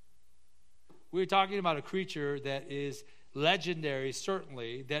 We're talking about a creature that is legendary,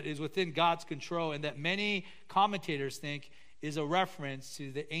 certainly, that is within God's control, and that many commentators think is a reference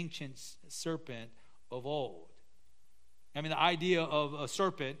to the ancient serpent of old. I mean, the idea of a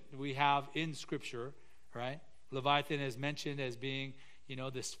serpent we have in Scripture, right? Leviathan is mentioned as being,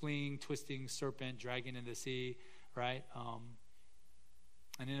 this fleeing, twisting serpent, dragon in the sea, right?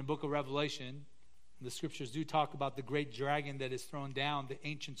 And in the book of Revelation, the Scriptures do talk about the great dragon that is thrown down, the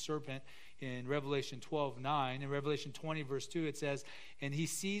ancient serpent, in Revelation 12:9. In Revelation 20, verse 2, it says, and he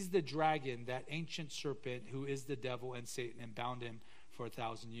seized the dragon, that ancient serpent, who is the devil and Satan, and bound him for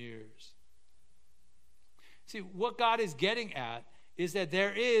 1,000 years. See, what God is getting at is that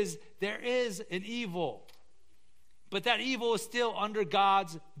there is an evil, but that evil is still under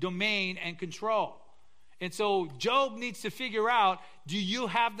God's domain and control. And so Job needs to figure out, do you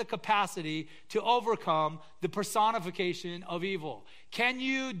have the capacity to overcome the personification of evil? Can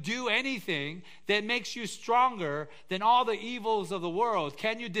you do anything that makes you stronger than all the evils of the world?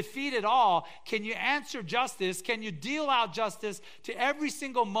 Can you defeat it all? Can you answer justice? Can you deal out justice to every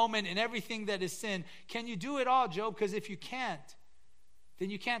single moment and everything that is sin? Can you do it all, Job? Because if you can't,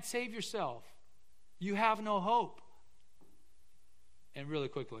 then you can't save yourself. You have no hope. And really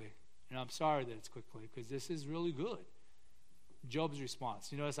quickly, and I'm sorry that it's quickly, because this is really good. Job's response.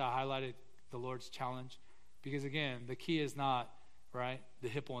 You notice I highlighted the Lord's challenge? Because again, the key is not, right, the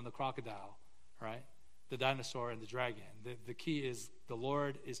hippo and the crocodile, right? The dinosaur and the dragon. The key is the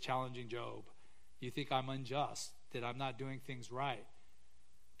Lord is challenging Job. You think I'm unjust, that I'm not doing things right.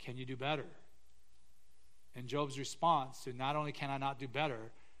 Can you do better? And Job's response to not only can I not do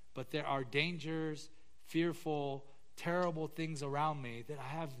better, but there are dangers, fearful, terrible things around me that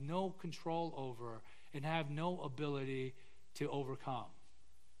I have no control over and have no ability to overcome.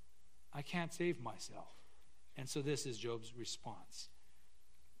 I can't save myself. And so this is Job's response.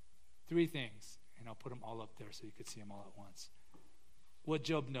 3 things, and I'll put them all up there so you could see them all at once. What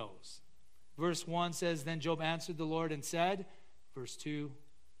Job knows. Verse 1 says, then Job answered the Lord and said, verse 2,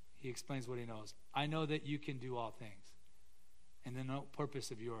 he explains what he knows. I know that you can do all things, and the no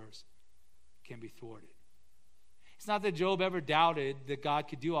purpose of yours can be thwarted. It's not that Job ever doubted that God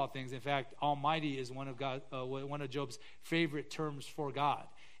could do all things. In fact, Almighty is one of Job's favorite terms for God.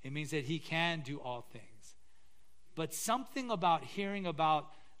 It means that he can do all things. but something about hearing about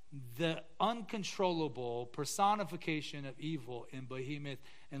the uncontrollable personification of evil in Behemoth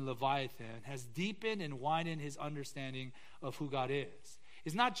and Leviathan has deepened and widened his understanding of who God is.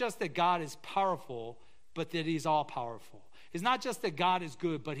 It's not just that God is powerful, but that he's all powerful. It's not just that God is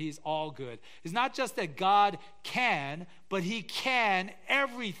good, but he's all good. It's not just that God can, but he can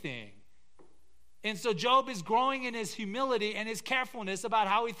everything. And so Job is growing in his humility and his carefulness about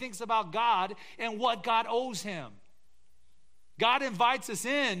how he thinks about God and what God owes him. God invites us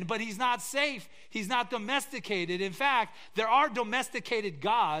in, but he's not safe. He's not domesticated. In fact, there are domesticated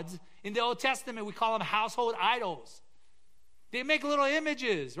gods. In the Old Testament, we call them household idols. They make little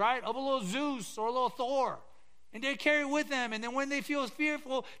images, right, of a little Zeus or a little Thor. And they carry it with them. And then when they feel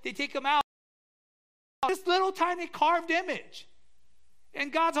fearful, they take them out. This little tiny carved image.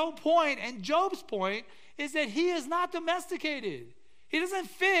 And God's whole point, and Job's point, is that he is not domesticated. He doesn't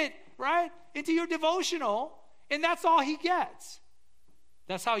fit, right, into your devotional. And that's all he gets.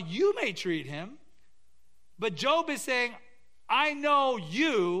 That's how you may treat him. But Job is saying, I know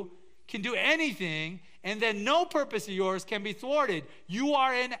you can do anything, and that no purpose of yours can be thwarted. You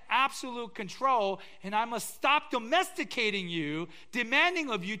are in absolute control, and I must stop domesticating you, demanding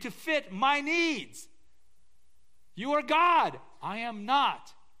of you to fit my needs. You are God. I am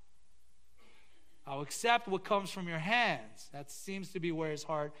not. I'll accept what comes from your hands. That seems to be where his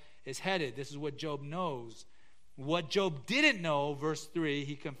heart is headed. This is what Job knows. What Job didn't know, verse 3,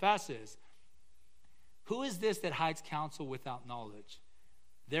 he confesses. Who is this that hides counsel without knowledge?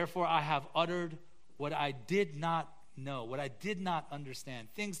 Therefore I have uttered what I did not know, what I did not understand.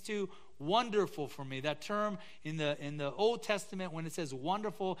 Things too wonderful for me. That term in the Old Testament, when it says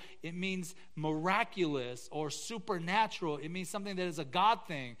wonderful, it means miraculous or supernatural. It means something that is a God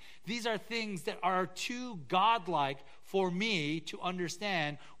thing. These are things that are too godlike for me to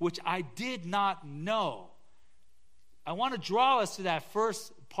understand, which I did not know. I want to draw us to that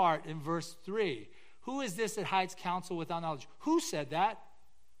first part in verse 3. Who is this that hides counsel without knowledge? Who said that?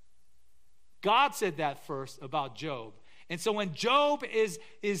 God said that first about Job. And so when Job is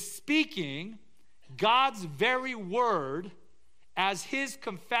speaking God's very word as his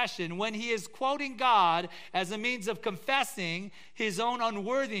confession, when he is quoting God as a means of confessing his own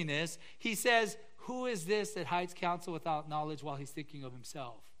unworthiness, he says, who is this that hides counsel without knowledge while he's thinking of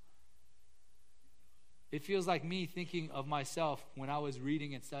himself? It feels like me thinking of myself when I was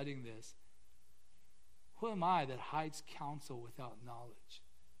reading and studying this. Who am I that hides counsel without knowledge?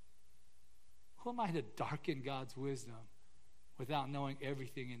 Who am I to darken God's wisdom without knowing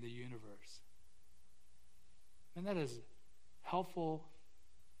everything in the universe? And that is helpful,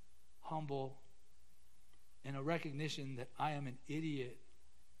 humble, and a recognition that I am an idiot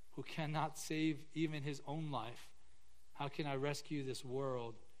who cannot save even his own life. How can I rescue this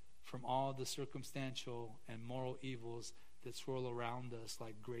world from all the circumstantial and moral evils that swirl around us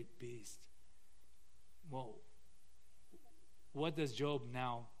like great beasts? Well, what does Job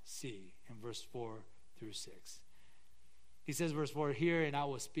now see in verse 4 through 6? He says, verse 4, hear and I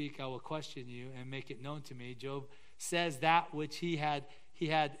will speak, I will question you and make it known to me. Job says that which he had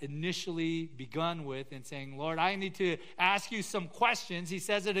initially begun with in saying, Lord, I need to ask you some questions. He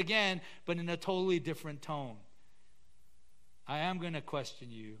says it again, but in a totally different tone. I am going to question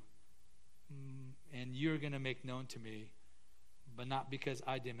you, and you're going to make known to me, but not because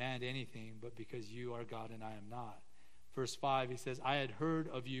I demand anything, but because you are God and I am not. Verse 5, he says, I had heard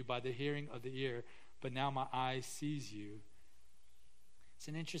of you by the hearing of the ear, but now my eye sees you. It's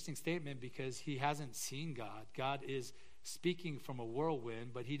an interesting statement because he hasn't seen God. God is speaking from a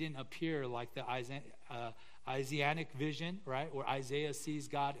whirlwind, but he didn't appear like the Isaianic vision, right, where Isaiah sees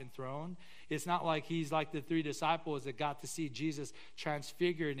God enthroned. It's not like he's like the three disciples that got to see Jesus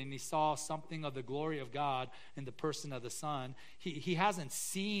transfigured and he saw something of the glory of God in the person of the Son. He hasn't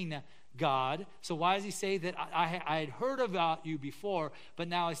seen God. So why does he say that I had heard about you before, but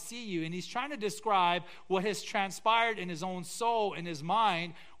now I see you? And he's trying to describe what has transpired in his own soul, in his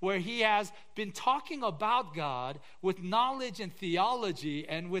mind, where he has been talking about God with knowledge and theology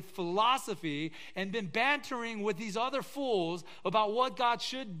and with philosophy and been bantering with these other fools about what God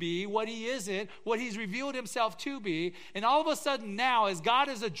should be, what he isn't, what he's revealed himself to be. And all of a sudden now, as God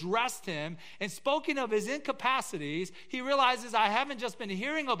has addressed him and spoken of his incapacities, he realizes I haven't just been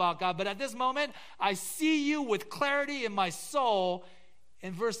hearing about God, but at this moment, I see you with clarity in my soul.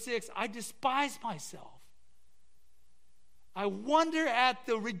 In verse 6, I despise myself. I wonder at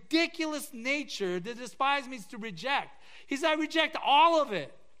the ridiculous nature that despise means to reject. He says, I reject all of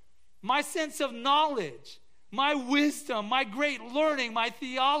it. My sense of knowledge, my wisdom, my great learning, my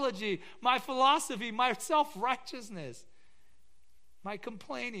theology, my philosophy, my self-righteousness, my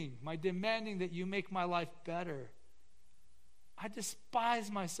complaining, my demanding that you make my life better. I despise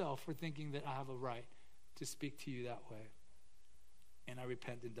myself for thinking that I have a right to speak to you that way. And I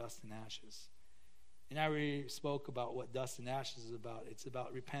repent in dust and ashes. And I already spoke about what dust and ashes is about. It's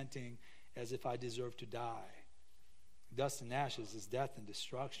about repenting as if I deserve to die. Dust and ashes is death and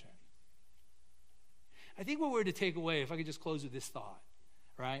destruction. I think what we're to take away, if I could just close with this thought,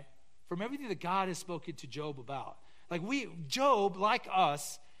 right? From everything that God has spoken to Job about. Job, like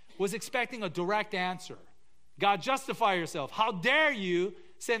us, was expecting a direct answer. God, justify yourself. How dare you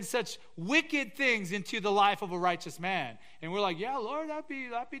send such wicked things into the life of a righteous man? And we're like, yeah, Lord, that'd be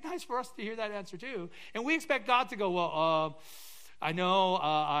nice for us to hear that answer too. And we expect God to go, well, I know,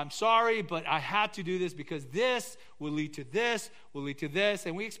 I'm sorry, but I had to do this because this will lead to this, will lead to this.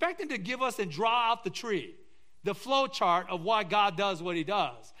 And we expect him to give us and draw out the tree, the flow chart of why God does what he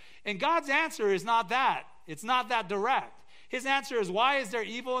does. And God's answer is not that. It's not that direct. His answer is, why is there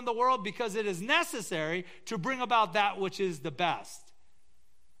evil in the world? Because it is necessary to bring about that which is the best.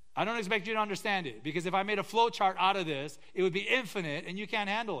 I don't expect you to understand it, because if I made a flow chart out of this, it would be infinite and you can't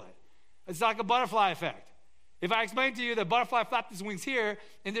handle it. It's like a butterfly effect. If I explain to you that butterfly flapped its wings here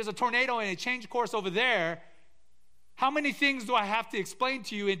and there's a tornado and it changed course over there, how many things do I have to explain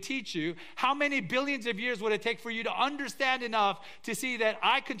to you and teach you? How many billions of years would it take for you to understand enough to see that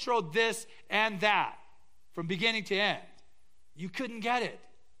I controlled this and that from beginning to end? You couldn't get it.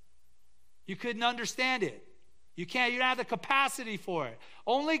 You couldn't understand it. You don't have the capacity for it.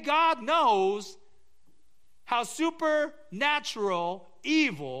 Only God knows how supernatural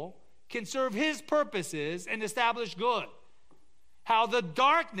evil can serve his purposes and establish good. How the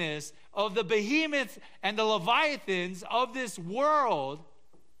darkness of the behemoths and the leviathans of this world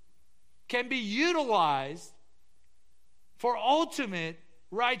can be utilized for ultimate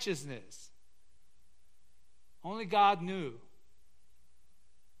righteousness. Only God knew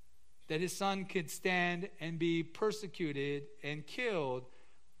that his son could stand and be persecuted and killed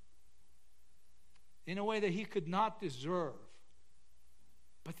in a way that he could not deserve,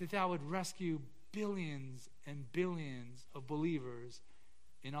 but that would rescue billions and billions of believers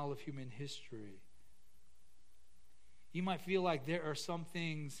in all of human history. You might feel like there are some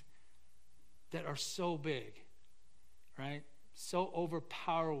things that are so big, right? So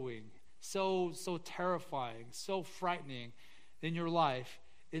overpowering, so terrifying, so frightening in your life.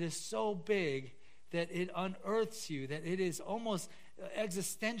 It is so big that it unearths you, that it is almost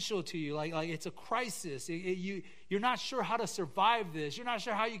existential to you, like it's a crisis. You're not sure how to survive this. You're not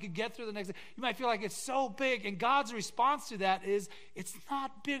sure how you could get through the next. You might feel like it's so big, and God's response to that is, it's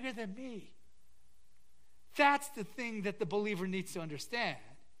not bigger than me. That's the thing that the believer needs to understand.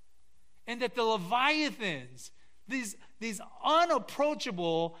 And that the Leviathans, these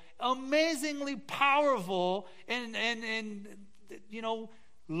unapproachable, amazingly powerful, and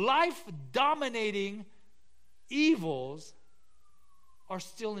life-dominating evils are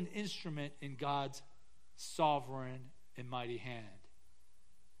still an instrument in God's sovereign and mighty hand.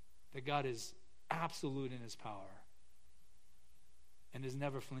 That God is absolute in his power and is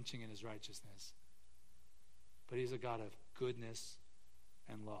never flinching in his righteousness. But he's a God of goodness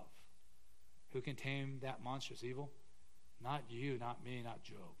and love. Who can tame that monstrous evil? Not you, not me, not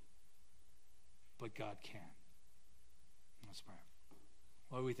Job. But God can. Let's pray.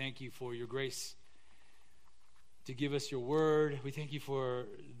 Lord, we thank you for your grace to give us your word. We thank you for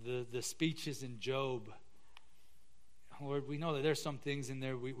the speeches in Job. Lord, we know that there's some things in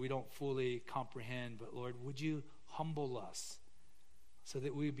there we don't fully comprehend, but Lord, would you humble us so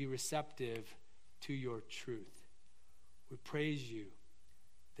that we be receptive to your truth? We praise you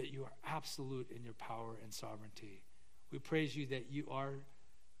that you are absolute in your power and sovereignty. We praise you that you are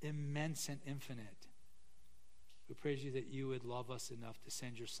immense and infinite. We praise you that you would love us enough to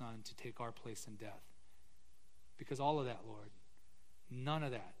send your son to take our place in death. Because all of that, Lord, none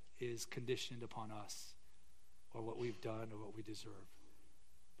of that is conditioned upon us or what we've done or what we deserve.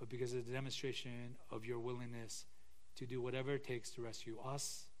 But because of the demonstration of your willingness to do whatever it takes to rescue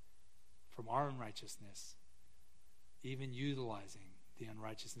us from our unrighteousness, even utilizing the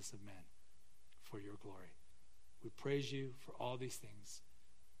unrighteousness of men for your glory. We praise you for all these things,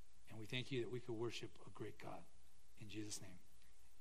 and we thank you that we could worship a great God. In Jesus' name.